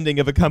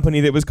rebranding of a company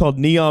that was called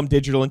Neom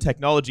Digital and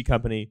Technology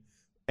Company,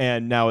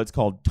 and now it's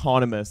called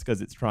Autonomous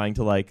because it's trying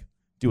to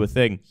do a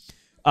thing.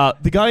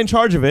 The guy in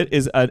charge of it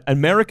is an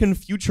American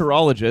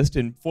futurologist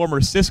and former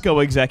Cisco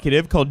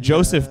executive called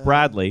Joseph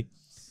Bradley.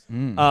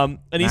 And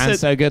he said,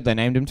 so good they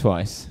named him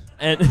twice.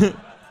 And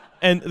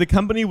the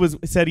company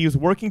said he was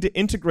working to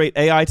integrate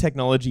AI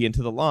technology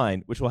into the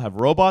line, which will have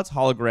robots,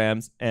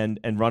 holograms, and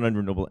run on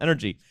renewable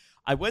energy.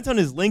 I went on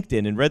his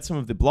LinkedIn and read some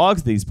of the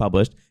blogs that he's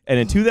published, and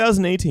in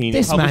 2018,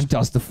 This man published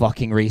does the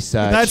fucking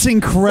research. That's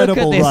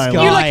incredible, Look at this Riley.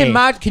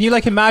 guy. Can you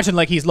imagine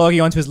like he's logging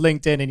onto his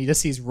LinkedIn and he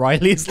just sees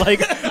Riley's like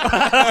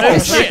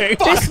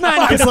This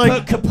man could It's have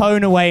like- put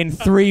Capone away in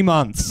 3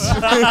 months.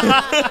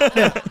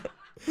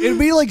 It'd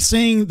be like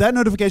seeing that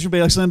notification would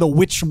be like seeing the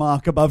witch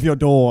mark above your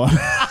door.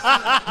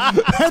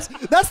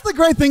 That's the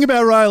great thing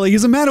about Riley.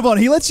 He's a man of honor.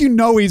 He lets you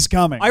know he's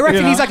coming. I reckon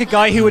you know? he's like a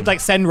guy who would like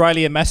send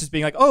Riley a message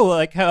being like, "Oh,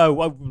 like I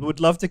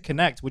would love to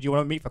connect. Would you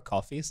want to meet for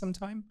coffee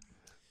sometime?"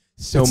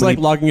 so It's many.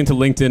 like logging into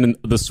LinkedIn and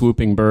the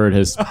swooping bird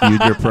has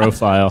viewed your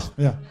profile.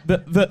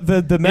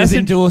 the Has message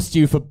endorsed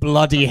you for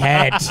bloody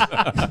head.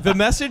 the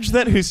message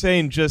that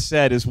Hussein just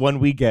said is one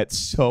we get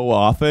so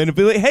often. It'd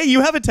be like, hey,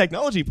 you have a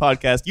technology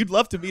podcast. You'd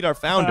love to meet our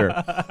founder.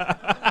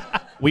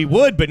 We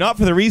would, but not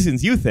for the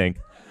reasons you think.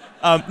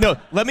 No,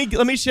 let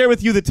me share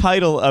with you the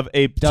title of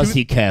a Does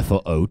he care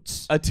for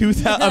oats? of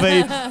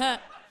a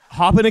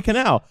hop in a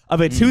canal of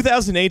a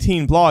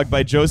 2018 blog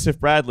by Joseph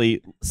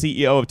Bradley,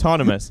 CEO of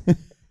Autonomous.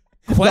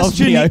 Love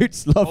me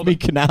oats, love me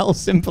canal,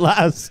 simple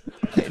as.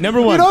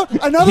 Number one, You know,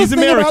 another he's thing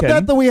American.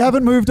 about that we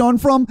haven't moved on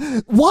from.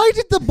 Why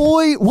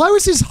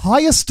was his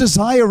highest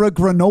desire a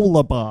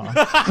granola bar?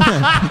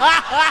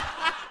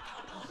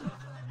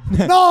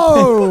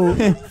 No!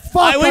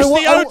 Fuck, I wish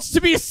the I- oats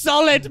to be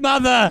solid,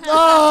 mother.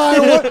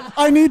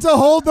 I need to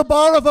hold the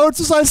bar of oats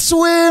as I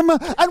swim.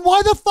 And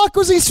why the fuck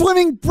was he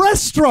swimming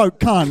breaststroke,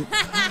 cunt?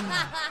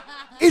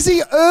 Is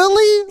he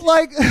early?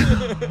 Like,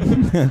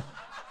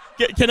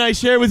 Can I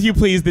share with you,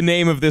 please, the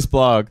name of this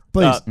blog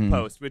Please.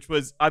 post, which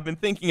was I've been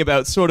thinking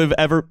about sort of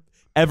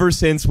ever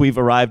since we've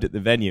arrived at the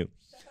venue,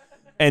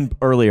 and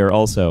earlier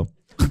also.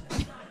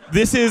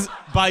 This is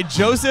by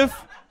Joseph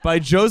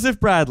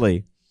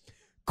Bradley,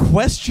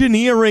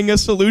 questioneering a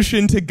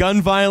solution to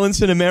gun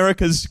violence in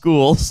America's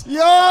schools.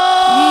 yo!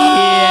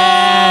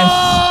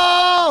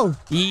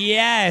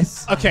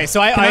 Yes. Okay, so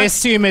I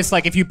assume it's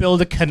like if you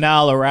build a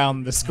canal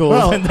around the school,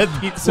 Well, then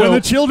When the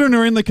children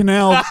are in the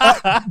canal,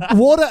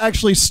 water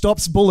actually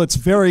stops bullets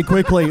very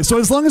quickly. So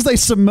as long as they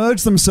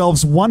submerge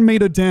themselves 1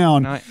 meter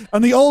down, Right.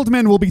 and the old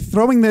men will be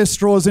throwing their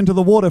straws into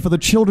the water for the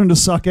children to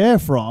suck air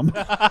from.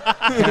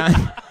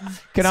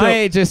 Can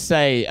I just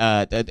say,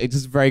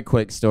 just a very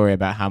quick story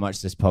about how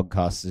much this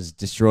podcast has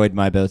destroyed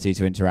my ability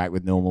to interact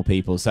with normal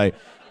people. So,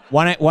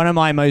 one of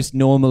my most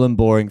normal and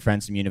boring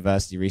friends from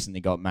university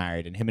recently got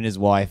married, and him and his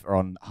wife are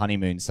on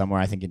honeymoon somewhere,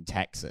 I think in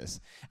Texas.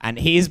 And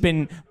he's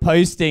been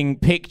posting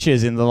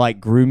pictures in the like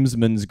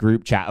groomsmen's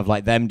group chat of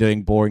like them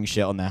doing boring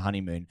shit on their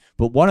honeymoon.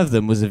 But one of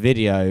them was a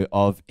video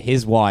of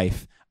his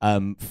wife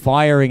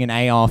firing an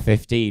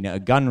AR-15 at a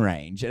gun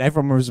range, and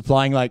everyone was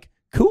replying like,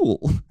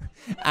 "Cool."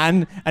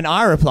 And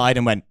I replied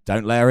and went,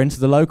 "Don't let her into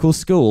the local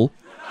school."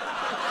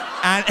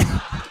 And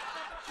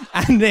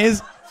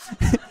there's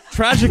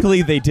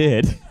Tragically, they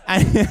did.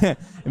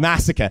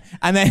 massacre.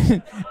 And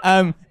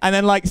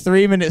then like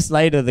 3 minutes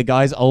later, the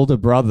guy's older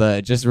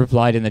brother just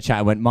replied in the chat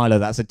and went, "Milo,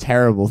 that's a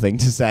terrible thing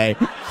to say."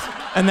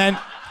 And then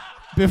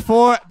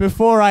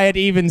before I had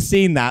even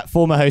seen that,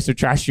 former host of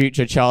Trash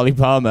Future, Charlie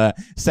Palmer,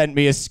 sent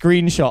me a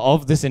screenshot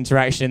of this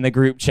interaction in the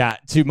group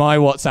chat to my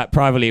WhatsApp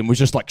privately and was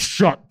just like,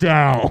 "Shut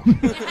down."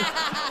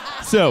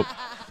 So,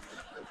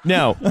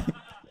 now,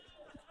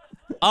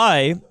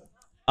 I,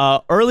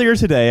 earlier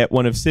today at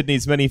one of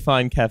Sydney's many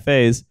fine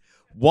cafes,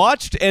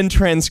 watched and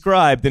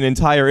transcribed an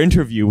entire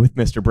interview with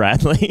Mr.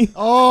 Bradley.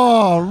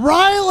 Oh,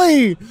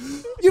 Riley!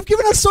 You've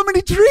given us so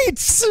many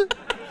treats!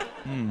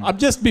 I'm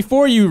just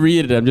before you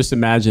read it, I'm just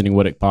imagining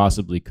what it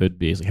possibly could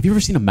be. It's like, have you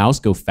ever seen a mouse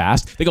go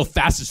fast? They go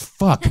fast as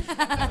fuck.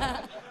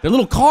 Their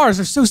little cars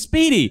are so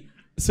speedy.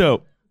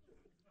 So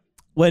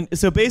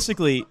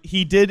basically,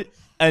 he did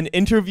an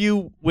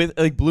interview with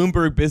like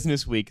Bloomberg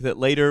Business Week that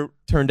later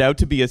turned out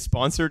to be a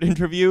sponsored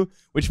interview,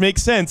 which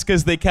makes sense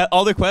because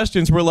all the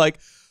questions were like,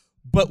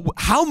 "But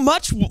how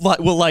much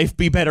will life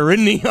be better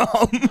in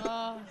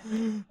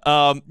Neom?"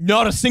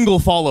 Not a single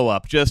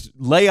follow-up, just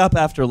layup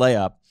after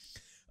layup.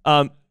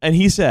 And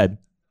he said,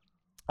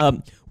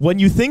 when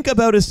you think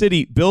about a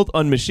city built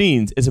on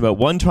machines, it's about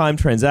one-time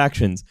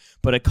transactions,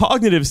 but a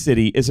cognitive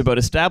city is about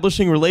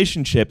establishing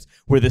relationships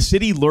where the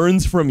city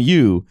learns from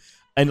you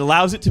and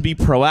allows it to be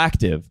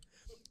proactive.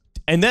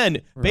 And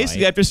then,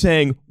 basically after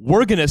saying,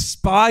 "We're going to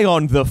spy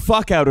on the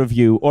fuck out of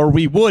you," or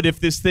 "we would if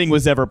this thing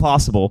was ever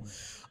possible,"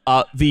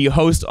 the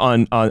host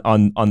on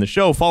the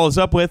show follows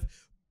up with,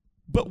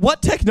 "But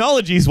what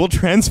technologies will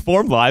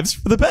transform lives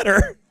for the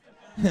better?"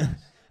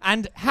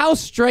 And how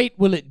straight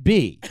will it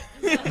be?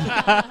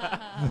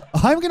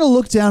 I'm going to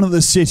look down at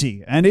the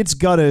city and its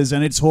gutters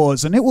and its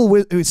whores, and it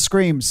will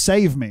scream,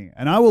 "Save me."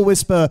 And I will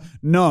whisper,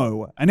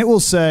 "No." And it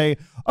will say,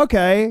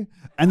 "Okay."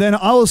 And then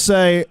I will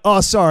say, "Oh,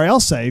 sorry, I'll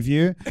save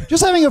you."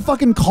 Just having a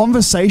fucking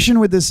conversation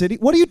with the city.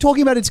 What are you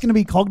talking about? It's going to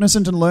be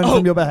cognizant and learn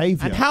from your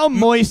behavior. And how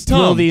moist Tom.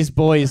 will these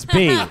boys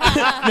be?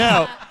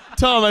 Now,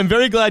 Tom, I'm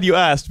very glad you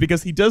asked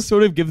because he does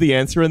sort of give the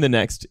answer in the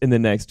next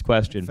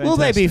question. Will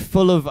they be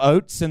full of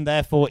oats and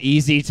therefore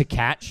easy to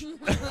catch?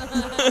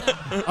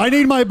 I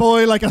need my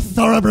boy like a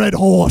thoroughbred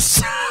horse.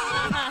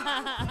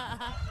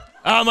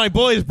 my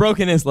boy's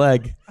broken his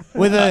leg.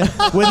 with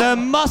a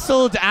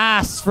muscled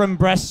ass from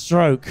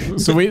breaststroke.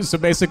 So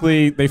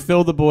basically, they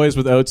fill the boys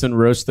with oats and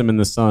roast them in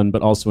the sun,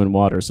 but also in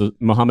water. So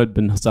Mohammed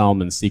bin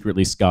Salman's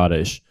secretly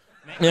Scottish.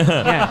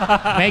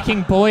 Yeah,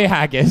 making boy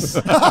haggis.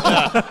 So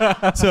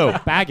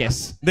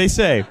Baggis. they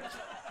say,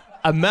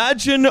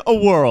 imagine a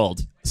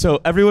world.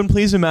 So everyone,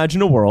 please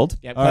imagine a world.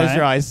 Yeah, close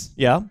your eyes.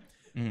 Yeah.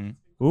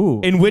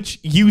 Ooh. In which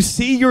you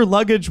see your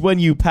luggage when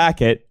you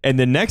pack it, and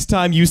the next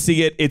time you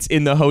see it, it's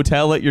in the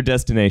hotel at your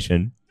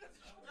destination.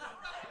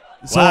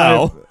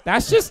 Wow.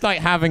 That's just like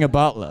having a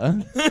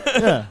butler.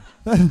 Yeah.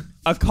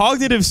 A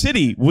cognitive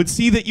city would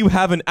see that you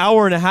have an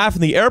hour and a half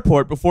in the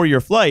airport before your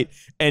flight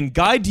and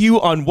guide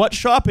you on what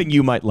shopping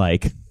you might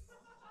like.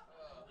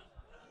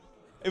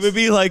 It would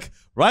be like,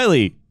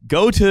 Riley,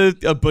 go to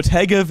a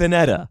Bottega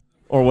Veneta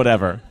or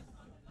whatever.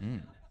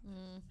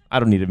 I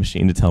don't need a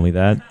machine to tell me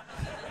that.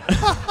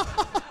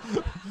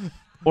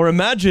 Or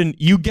imagine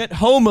you get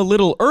home a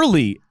little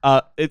early,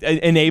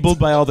 enabled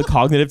by all the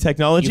cognitive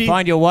technology. You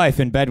find your wife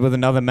in bed with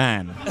another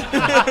man.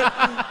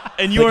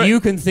 and But you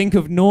can think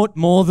of naught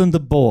more than the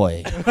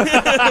boy.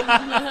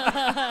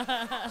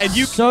 and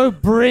you So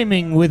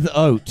brimming with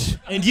oat.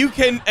 and you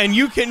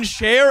can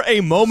share a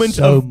moment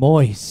So of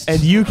moist.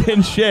 and you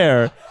can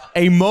share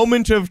a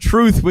moment of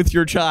truth with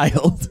your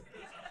child.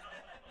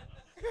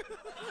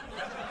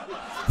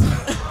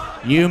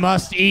 You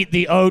must eat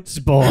the oats,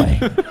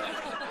 boy.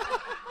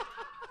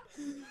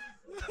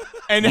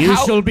 And You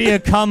how shall be a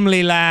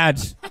comely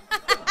lad.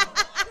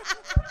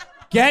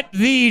 Get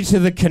thee to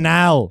the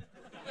canal.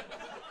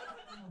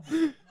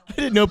 I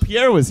didn't know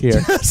Pierre was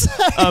here.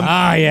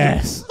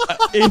 Yes.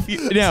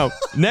 Now,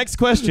 next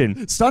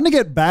question. Starting to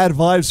get bad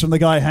vibes from the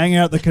guy hanging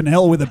out at the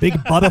canal with a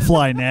big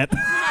butterfly net.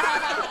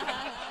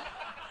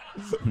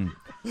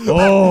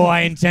 Oh,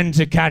 I intend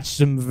to catch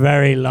some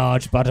very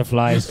large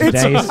butterflies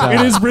today, sir.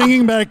 It is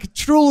bringing back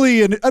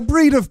truly a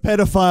breed of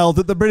pedophile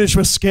that the British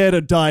were scared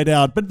had died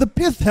out. But the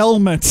pith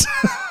helmet.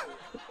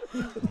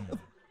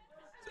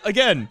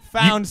 Again,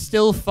 Found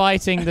still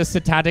fighting the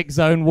Satanic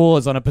Zone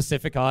wars on a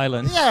Pacific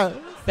island. Yeah.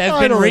 They've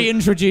been finally.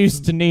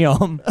 reintroduced to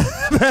Neom.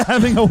 They're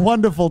having a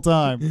wonderful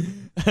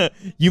time.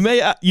 you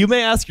may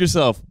ask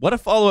yourself, what a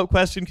follow-up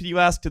question could you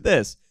ask to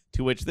this?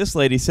 To which this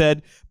lady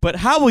said, but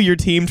how will your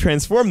team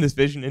transform this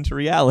vision into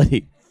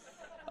reality?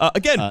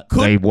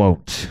 They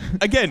won't.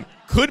 Again,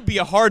 could be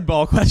a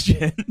hardball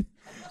question.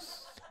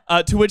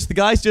 To which the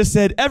guys just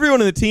said,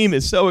 everyone on the team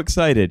is so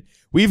excited.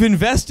 We've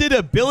invested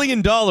 $1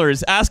 billion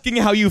asking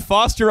how you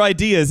foster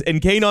ideas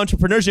and gain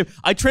entrepreneurship.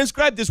 I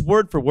transcribed this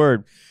word for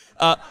word.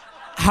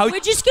 We're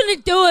just gonna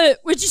do it.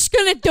 We're just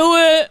gonna do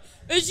it.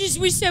 It's just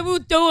we said we'll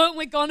do it and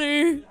we're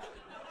gonna.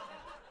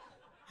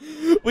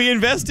 We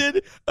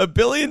invested $1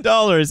 billion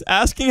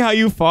asking how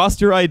you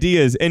foster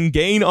ideas and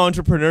gain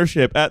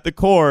entrepreneurship at the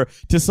core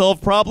to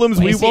solve problems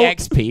we won't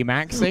XP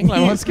maxing?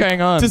 Like, what's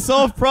going on? to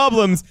solve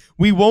problems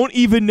we won't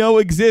even know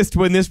exist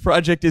when this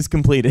project is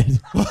completed.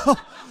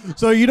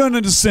 So you don't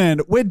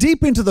understand. We're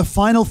deep into the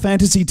Final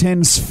Fantasy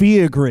X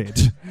sphere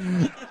grid.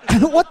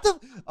 What the?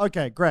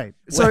 Okay, great.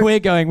 So So we're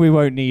going, we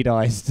won't need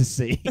eyes to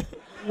see.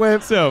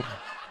 So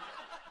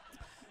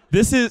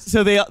this is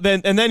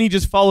then he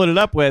just followed it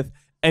up with,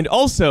 and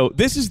also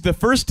this is the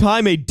first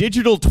time a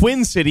digital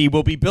twin city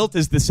will be built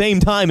as the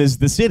same time as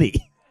the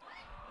city.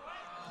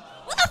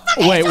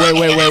 Wait. What's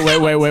going on?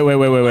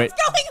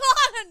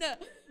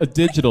 A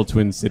digital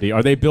twin city.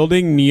 Are they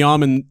building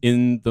Neom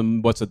in the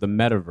the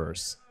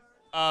metaverse?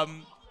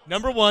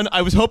 Number one,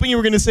 I was hoping you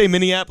were going to say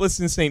Minneapolis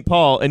and St.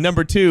 Paul, and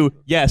number two,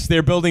 yes,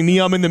 they're building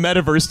Neom in the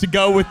metaverse to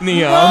go with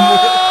Neom.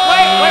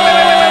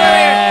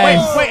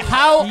 Wait.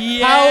 How?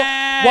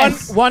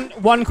 Yes.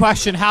 One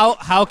question.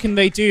 How can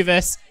they do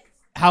this?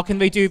 How can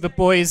they do the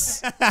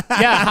boys?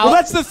 Yeah. How? Well,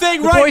 that's the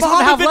thing, The right? boys don't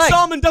Mohammed have bin legs.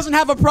 Salman doesn't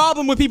have a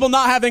problem with people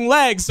not having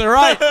legs, all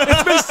right?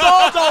 It's been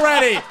solved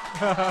already.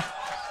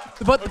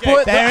 But the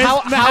boy, There is how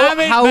would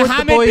the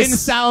Mohammed bin boys?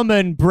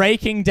 Salman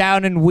breaking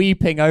down and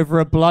weeping over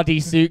a bloody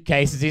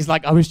suitcase as he's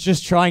like, I was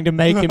just trying to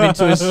make him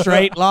into a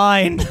straight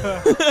line.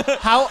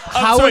 How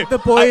sorry. would the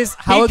boys?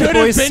 How He would the could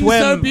have boys been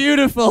swim? so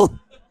beautiful.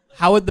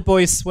 How would the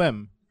boys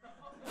swim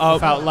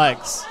without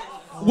legs?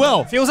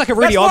 Well, Feels like a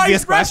really That's why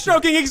obvious he's question.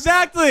 breaststroking,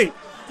 exactly.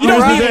 You Here's don't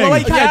the need thing. well,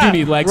 you kind of do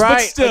need legs, but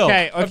Right, still,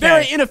 okay. a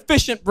very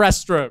inefficient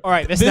breaststroke. All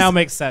right, this This- now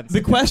makes sense.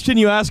 the question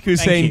you ask,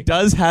 Hussein, you.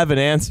 does have an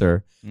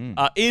answer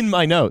in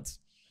my notes.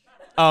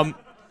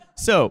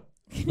 So,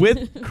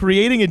 with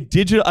creating a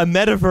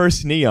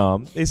metaverse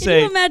Neom, they Can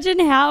say you imagine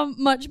how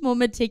much more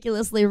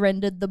meticulously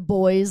rendered the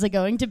boys are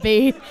going to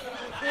be in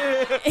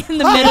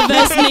the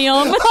metaverse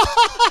Neom?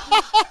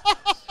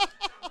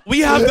 we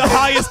have the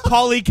highest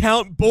poly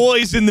count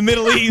boys in the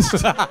Middle East.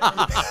 they've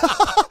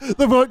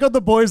got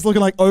the boys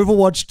looking like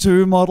Overwatch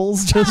 2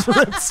 models, just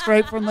ripped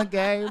straight from the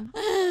game.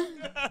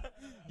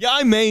 Yeah,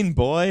 I main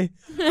boy.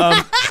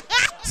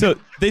 So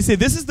they say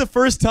this is the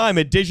first time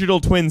a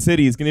digital twin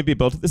city is going to be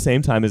built at the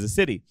same time as a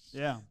city.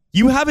 Yeah.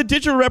 You have a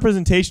digital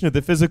representation of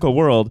the physical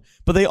world,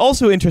 but they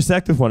also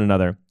intersect with one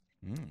another.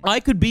 I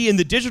could be in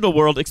the digital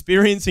world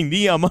experiencing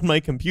Neom on my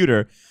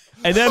computer,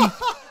 and then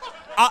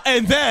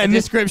And then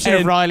Description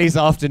of Riley's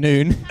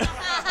afternoon.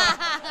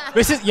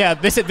 This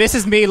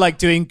is me like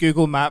doing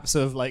Google Maps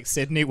of like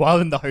Sydney while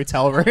in the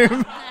hotel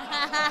room.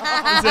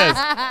 It says,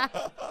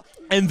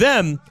 and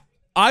then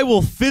I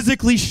will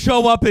physically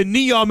show up in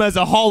Neom as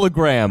a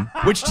hologram,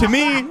 which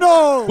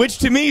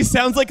to me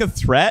sounds like a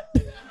threat.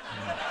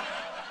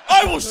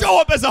 I will show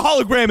up as a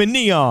hologram in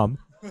Neom.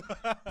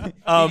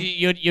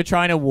 You're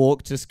trying to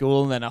walk to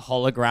school and then a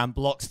hologram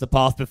blocks the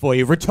path before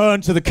you.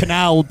 Return to the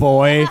canal,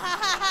 boy.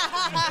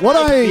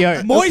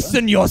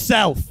 Moisten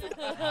yourself.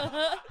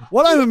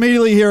 What I'm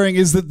immediately hearing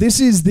is that this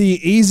is the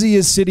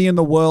easiest city in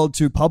the world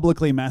to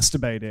publicly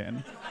masturbate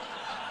in.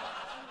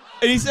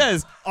 And he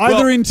says,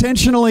 Either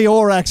intentionally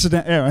or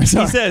accidentally.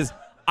 he says,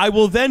 I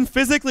will then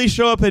physically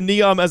show up in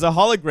Neom as a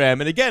hologram.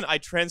 And again, I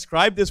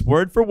transcribe this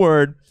word for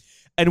word,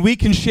 and we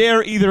can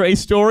share either a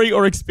story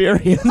or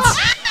experience.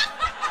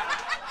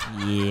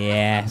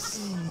 Yes.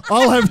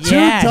 I'll have two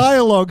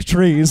dialogue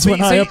trees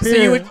when I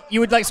appear. So you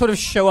would like sort of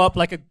show up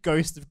like a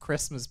ghost of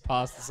Christmas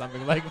past or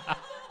something like that.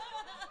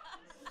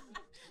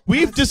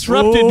 We've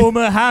disrupted. Oh,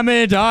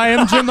 Muhammad, I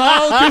am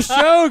Jamal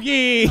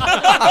Khashoggi.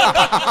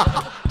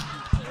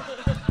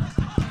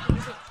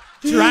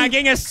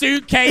 Dragging a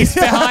suitcase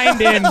behind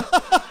him.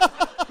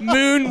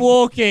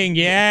 Moonwalking,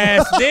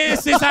 yes.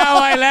 This is how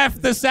I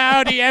left the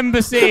Saudi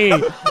embassy,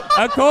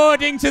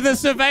 according to the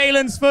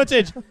surveillance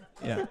footage.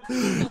 Yeah.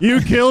 You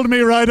killed me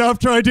right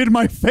after I did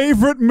my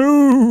favorite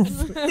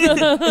move.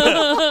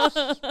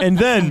 And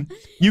then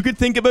you could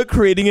think about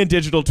creating a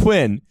digital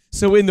twin.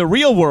 So in the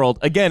real world,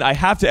 again, I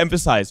have to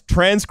emphasize,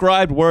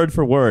 transcribed word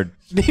for word.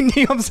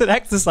 Neom's an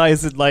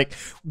exercise in like,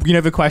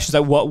 the questions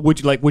like, what would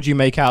you like? Would you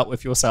make out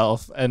with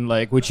yourself? And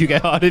like, would you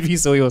get hard if you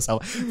saw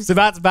yourself? So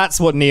that's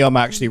what Neom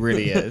actually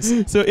really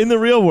is. So in the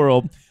real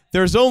world,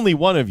 there's only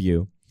one of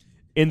you.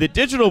 In the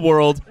digital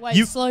world,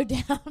 Wait, slow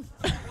down.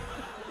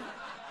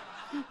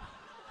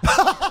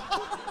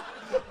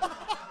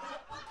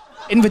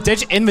 In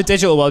the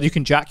digital world, you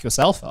can jack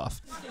yourself off.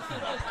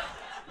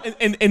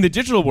 In the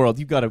digital world,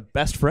 you've got a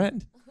best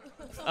friend.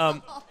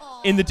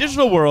 In the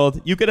digital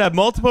world, you could have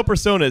multiple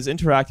personas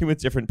interacting with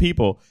different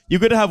people. You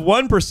could have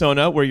one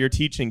persona where you're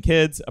teaching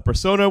kids, a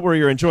persona where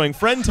you're enjoying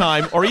friend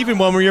time, or even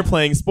one where you're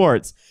playing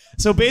sports.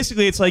 So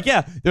basically, it's like,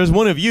 yeah, there's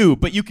one of you,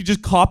 but you could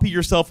just copy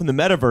yourself in the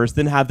metaverse,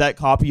 then have that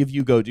copy of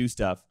you go do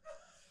stuff.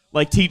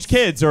 Like teach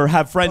kids or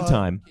have friend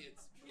time.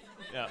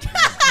 Yeah.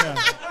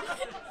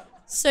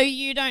 So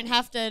you don't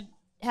have to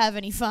have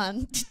any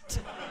fun.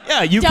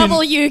 Yeah, you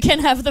Double you can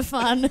have the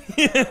fun.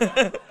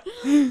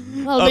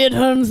 I'll be at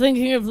home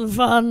thinking of the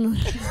fun.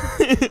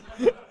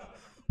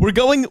 We're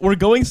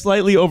going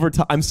slightly over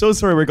time. I'm so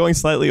sorry, we're going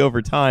slightly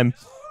over time.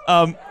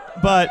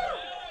 But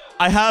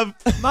I have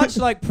Much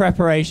like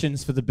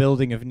preparations for the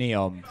building of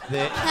Neom,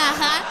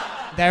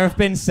 there have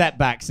been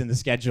setbacks in the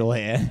schedule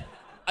here.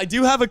 I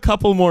do have a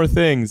couple more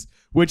things,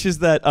 which is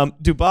that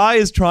Dubai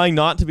is trying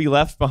not to be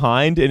left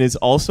behind and is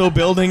also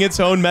building its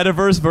own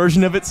metaverse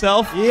version of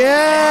itself.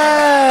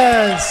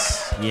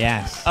 Yes.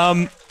 Yes.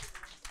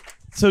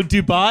 So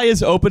Dubai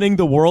is opening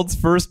the world's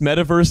first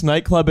metaverse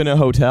nightclub in a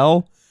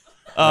hotel.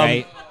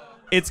 Right.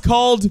 It's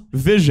called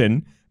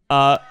Vision.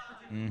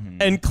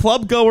 And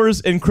club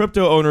goers and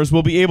crypto owners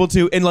will be able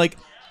to, and like,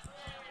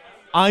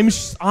 I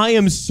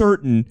am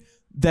certain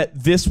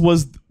that this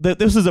was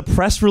a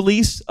press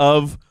release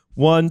of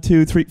 1,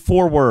 2, 3,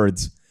 4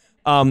 words.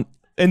 And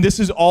this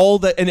is all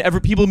that, and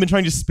people have been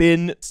trying to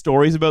spin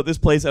stories about this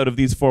place out of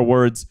these 4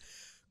 words.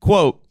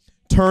 Quote,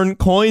 turn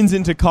coins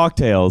into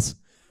cocktails,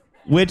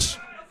 which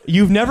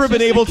you've never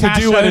been able to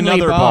do at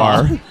another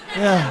bar.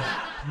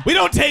 Yeah. We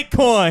don't take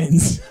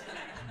coins.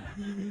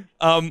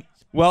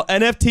 Well,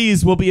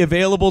 NFTs will be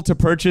available to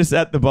purchase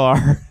at the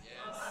bar.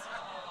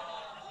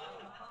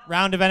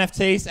 Round of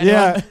NFTs.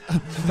 Anyone? Yeah.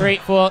 3,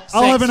 4, 6.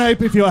 I'll have an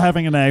ape if you're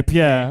having an ape,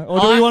 yeah. Or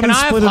do we want to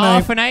split Can I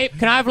have an half ape? an ape?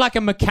 Can I have like a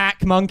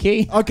macaque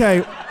monkey?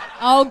 Okay.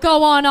 Oh,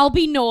 go on. I'll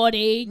be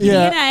naughty. Give me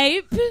Yeah. an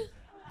ape.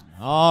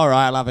 All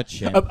right, I'll have a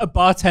chip. A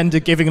bartender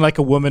giving like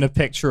a woman a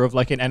picture of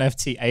like an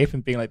NFT ape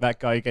and being like, that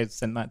guy going to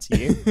send that to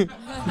you.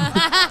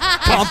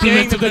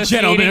 Compliment to the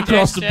gentleman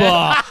across the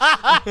bar.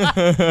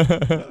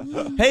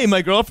 Hey,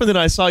 my girlfriend and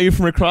I saw you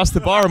from across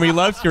the bar and we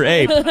loved your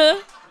ape.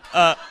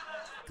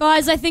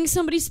 Guys, I think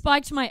somebody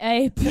spiked my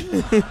ape.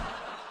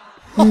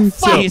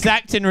 He's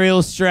acting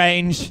real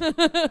strange.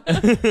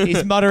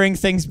 He's muttering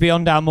things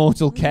beyond our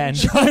mortal ken.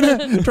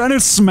 trying to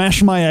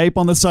smash my ape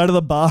on the side of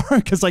the bar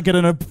because I get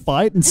in a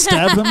fight and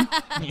stab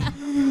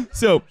them.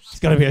 So, There's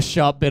got to be a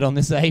sharp bit on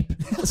this ape.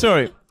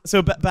 sorry.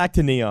 So back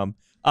to Neom.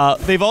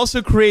 They've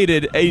also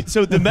created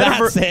the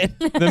That's it.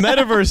 the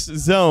metaverse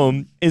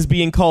zone is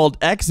being called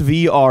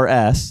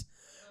XVRS.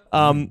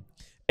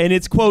 And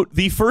it's, quote,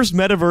 the first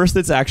metaverse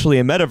that's actually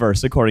a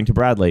metaverse, according to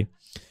Bradley.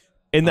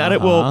 In that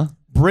it will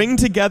bring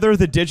together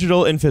the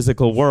digital and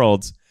physical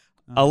worlds,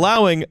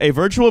 allowing a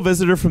virtual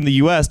visitor from the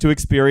U.S. to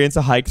experience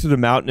a hike through the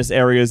mountainous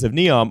areas of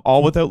Neom,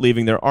 all without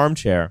leaving their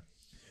armchair.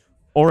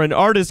 Or an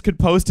artist could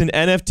post an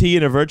NFT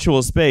in a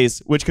virtual space,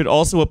 which could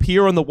also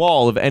appear on the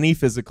wall of any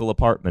physical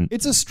apartment.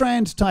 It's a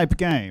Strand type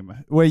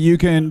game where you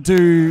can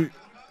do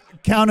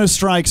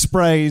Counter-Strike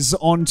sprays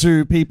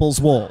onto people's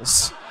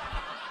walls.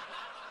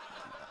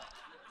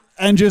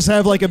 And just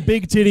have like a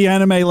big titty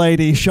anime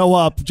lady show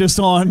up just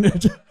on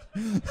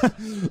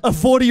a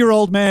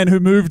 40-year-old man who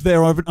moved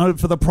there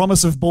for the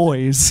promise of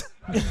boys.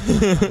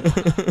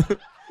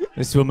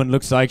 This woman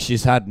looks like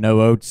she's had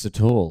no oats at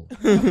all.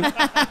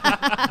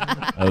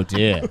 Oh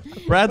dear.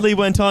 Bradley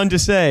went on to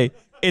say,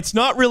 it's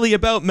not really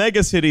about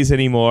mega cities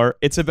anymore,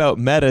 it's about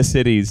meta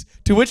cities.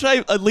 To which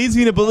it leads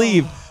me to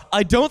believe,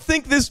 I don't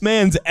think this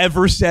man's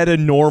ever said a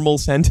normal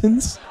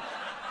sentence.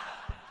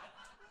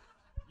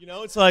 You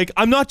know, it's like,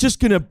 I'm not just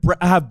going to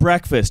have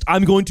breakfast,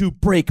 I'm going to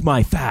break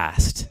my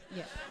fast.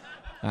 Yeah.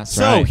 That's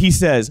So right. he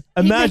says,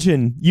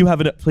 imagine you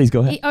have it. Please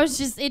go ahead.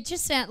 It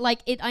just sounds like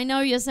it. I know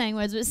you're saying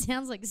words, but it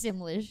sounds like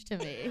Simlish to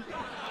me.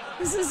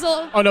 This is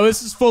all. Oh no,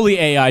 this is fully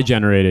AI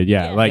generated.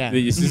 Yeah, Yeah. like Yeah.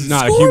 this is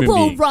not a human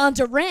Scorebowl being.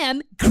 Ronda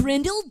Ram,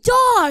 Grindle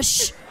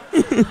Dosh.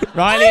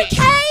 Riley,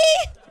 Okay.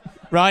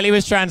 Riley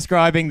was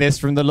transcribing this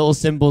from the little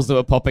symbols that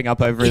were popping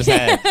up over his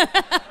head.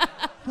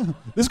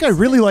 This guy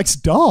really likes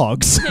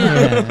dogs.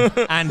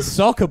 And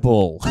soccer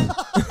ball.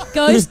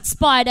 Ghost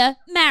Spider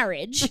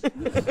Marriage.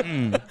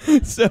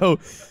 So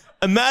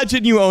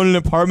imagine you own an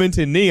apartment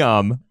in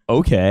Neom.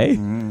 Okay.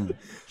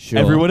 Sure.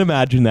 Everyone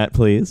imagine that,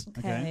 please.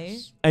 Okay.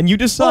 And you I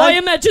decide,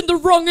 imagined the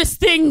wrongest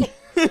thing.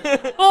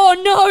 Oh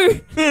no.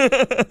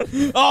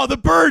 oh, the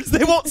birds,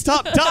 they won't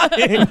stop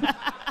dying.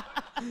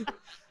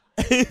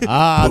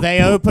 Ah,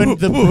 they opened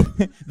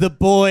the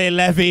boy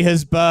levee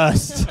has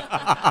burst.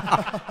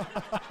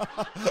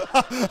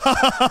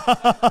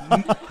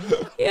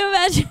 You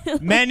imagine.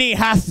 Many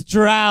hath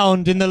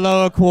drowned in the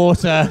lower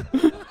quarter.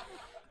 You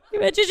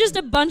imagine just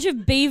a bunch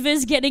of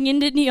beavers getting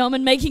into Neom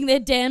and making their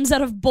dams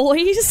out of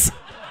boys.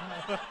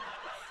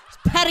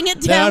 Just patting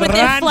it down The with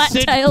their flat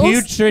rancid, tails.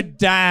 putrid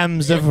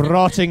dams of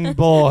rotting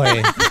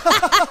boy.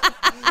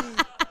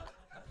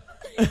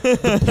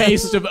 The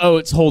paste of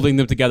oats holding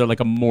them together like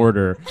a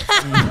mortar.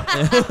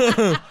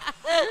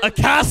 A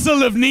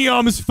castle of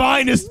Neom's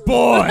finest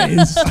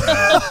boys.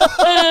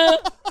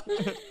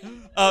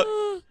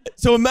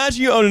 So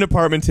imagine you own an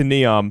apartment in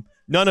Neom.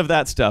 None of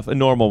that stuff, a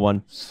normal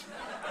one.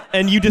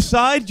 And you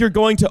decide you're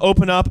going to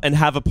open up and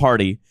have a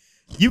party.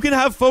 You can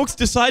have folks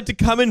decide to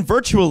come in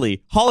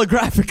virtually,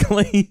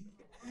 holographically.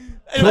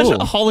 Imagine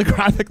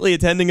holographically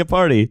attending a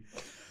party.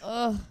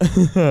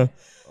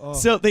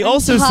 So they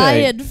also say,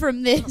 Tired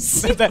from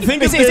this. think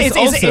of this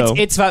also.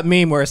 It's that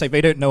meme where it's like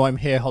they don't know I'm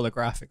here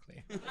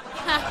holographically.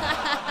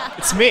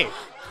 It's me.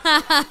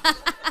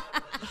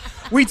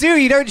 We do.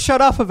 You don't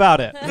shut up about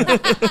it.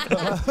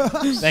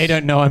 They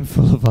don't know I'm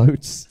full of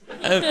oats.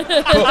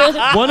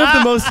 But one of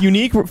the most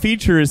unique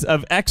features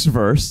of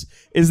Xverse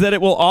is that it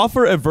will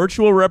offer a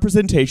virtual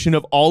representation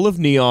of all of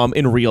Neom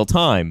in real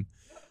time.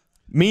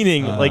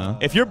 Meaning,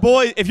 like, if your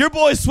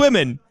boy's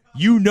swimming,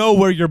 you know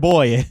where your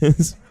boy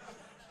is.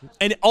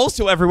 And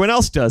also everyone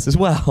else does as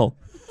well.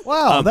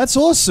 Wow, that's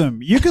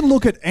awesome. You can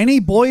look at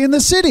any boy in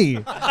the city.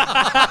 No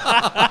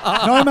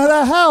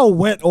matter how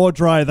wet or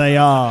dry they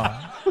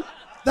are.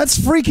 That's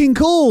freaking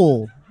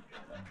cool.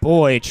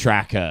 Boy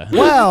tracker.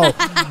 Wow.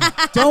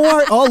 Don't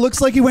worry. Oh, looks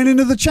like he went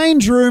into the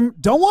change room.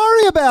 Don't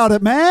worry about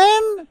it,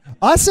 man.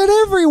 I said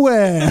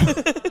everywhere.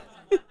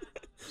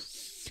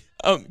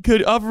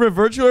 Could offer a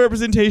virtual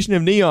representation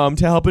of Neom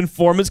to help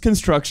inform its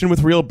construction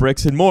with real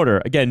bricks and mortar.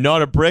 Again,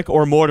 not a brick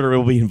or mortar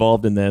will be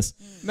involved in this.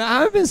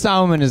 Mohammed bin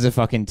Salman is a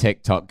fucking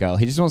TikTok girl.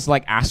 He just wants to,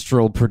 like,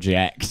 astral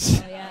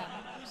project.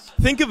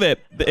 Think of it,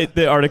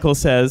 the article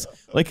says,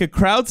 like a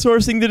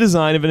crowdsourcing the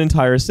design of an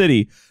entire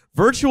city.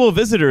 Virtual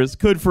visitors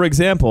could, for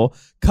example,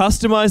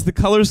 customize the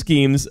color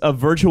schemes of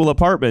virtual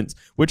apartments,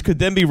 which could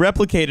then be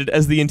replicated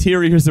as the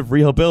interiors of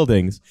real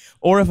buildings.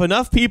 Or if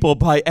enough people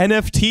buy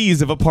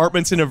NFTs of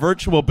apartments in a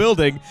virtual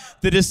building,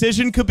 the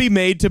decision could be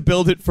made to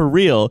build it for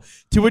real.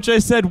 To which I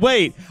said,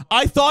 wait,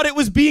 I thought it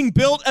was being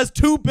built as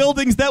two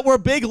buildings that were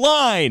big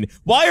line.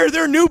 Why are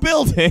there new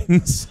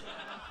buildings?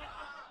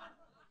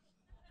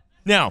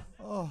 Now,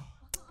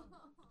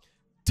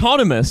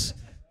 Autonomous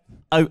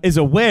is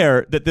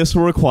aware that this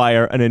will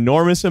require an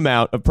enormous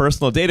amount of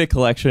personal data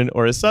collection,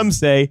 or as some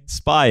say,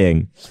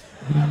 spying.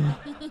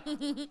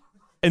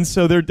 And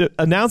so they're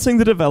announcing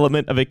the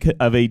development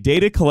of a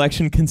data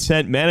collection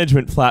consent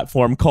management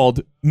platform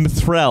called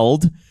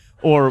Mithreld,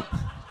 or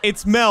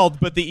it's Meld,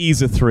 but the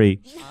E's a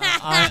 3.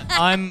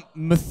 I'm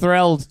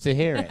thrilled to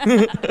hear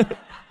it.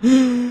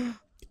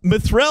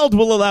 Mithreld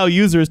will allow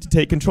users to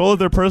take control of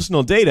their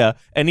personal data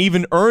and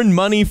even earn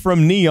money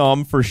from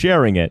Neom for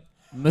sharing it.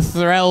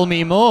 Mithrel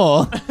me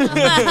more.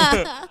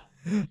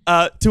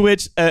 To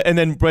which, and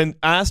then when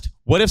asked,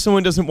 what if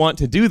someone doesn't want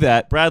to do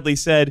that? Bradley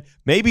said,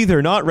 maybe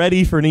they're not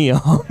ready for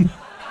Neom.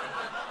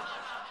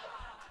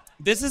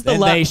 This is the Then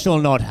they shall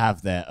not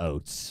have their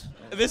oats.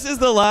 This is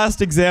the last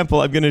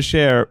example I'm going to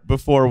share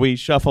before we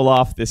shuffle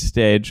off this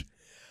stage.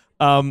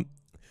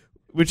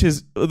 Which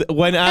is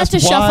when asked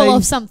Have to why, shuffle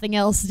off something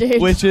else, dude.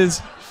 which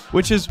is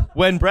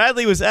when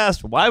Bradley was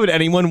asked, why would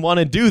anyone want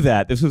to do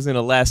that? This was in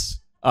a less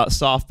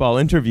softball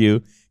interview.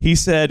 He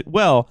said,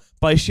 well,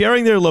 by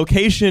sharing their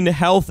location,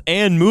 health,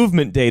 and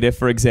movement data,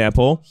 for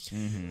example,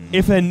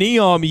 if a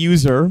Neom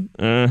user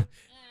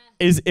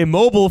is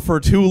immobile for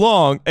too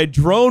long, a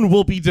drone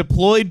will be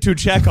deployed to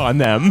check on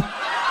them.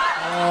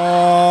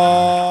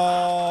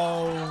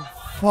 Oh,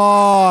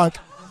 fuck.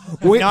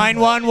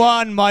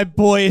 911, my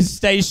boy is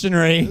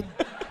stationary.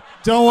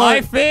 Don't worry.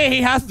 I fear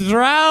he hath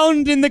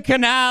drowned in the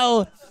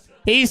canal.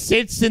 He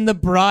sits in the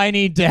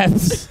briny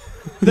depths.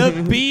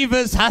 The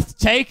beavers hath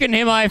taken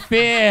him, I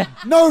fear.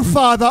 No,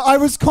 father, I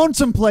was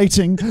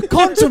contemplating,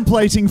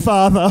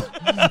 father.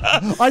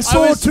 I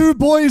saw two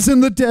boys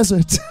in the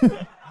desert.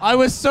 I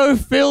was so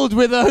filled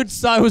with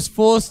oats, I was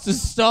forced to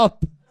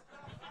stop.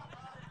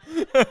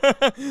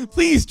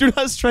 Please do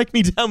not strike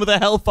me down with a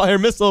hellfire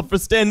missile for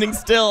standing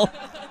still.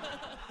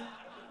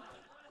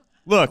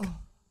 Look,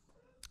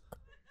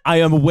 I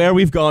am aware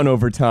we've gone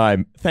over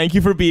time. Thank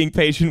you for being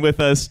patient with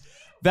us.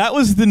 That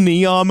was the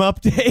Neom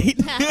update.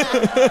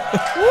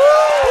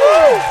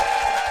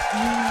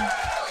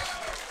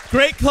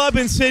 Great club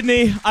in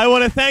Sydney. I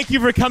want to thank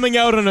you for coming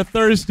out on a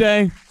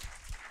Thursday.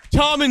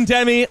 Tom and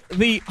Demi,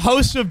 the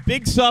hosts of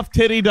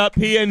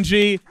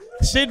BigSoftTitty.png,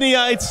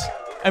 Sydneyites,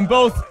 and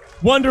both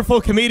wonderful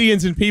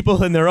comedians and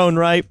people in their own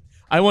right.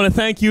 I want to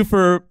thank you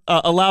for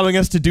allowing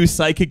us to do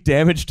psychic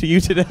damage to you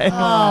today.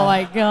 Oh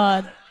my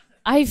god.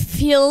 I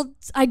feel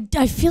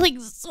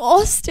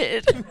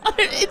exhausted.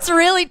 It's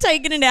really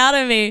taken it out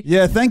of me.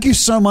 Yeah, thank you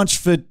so much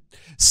for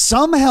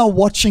somehow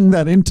watching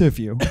that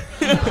interview.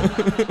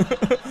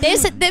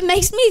 That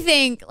makes me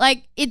think,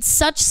 like, it's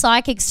such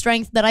psychic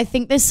strength that I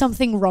think there's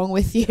something wrong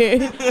with you.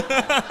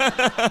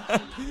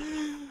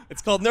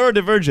 It's called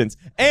neurodivergence.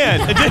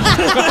 And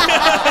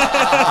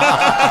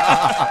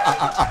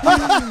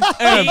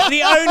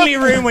the only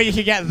room where you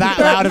can get that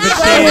loud of a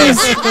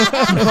cheers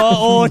for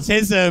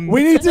autism.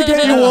 We need to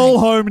get you all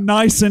home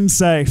nice and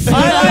safe.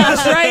 I like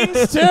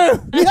trains too.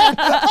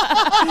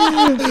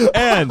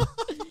 and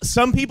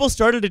some people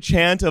started a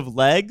chant of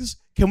legs.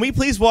 Can we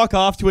please walk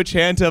off to a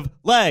chant of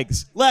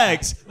legs,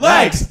 legs,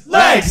 legs,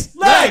 legs,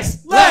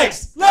 legs, legs,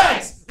 legs,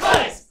 legs,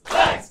 legs,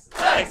 legs,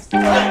 legs,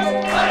 legs.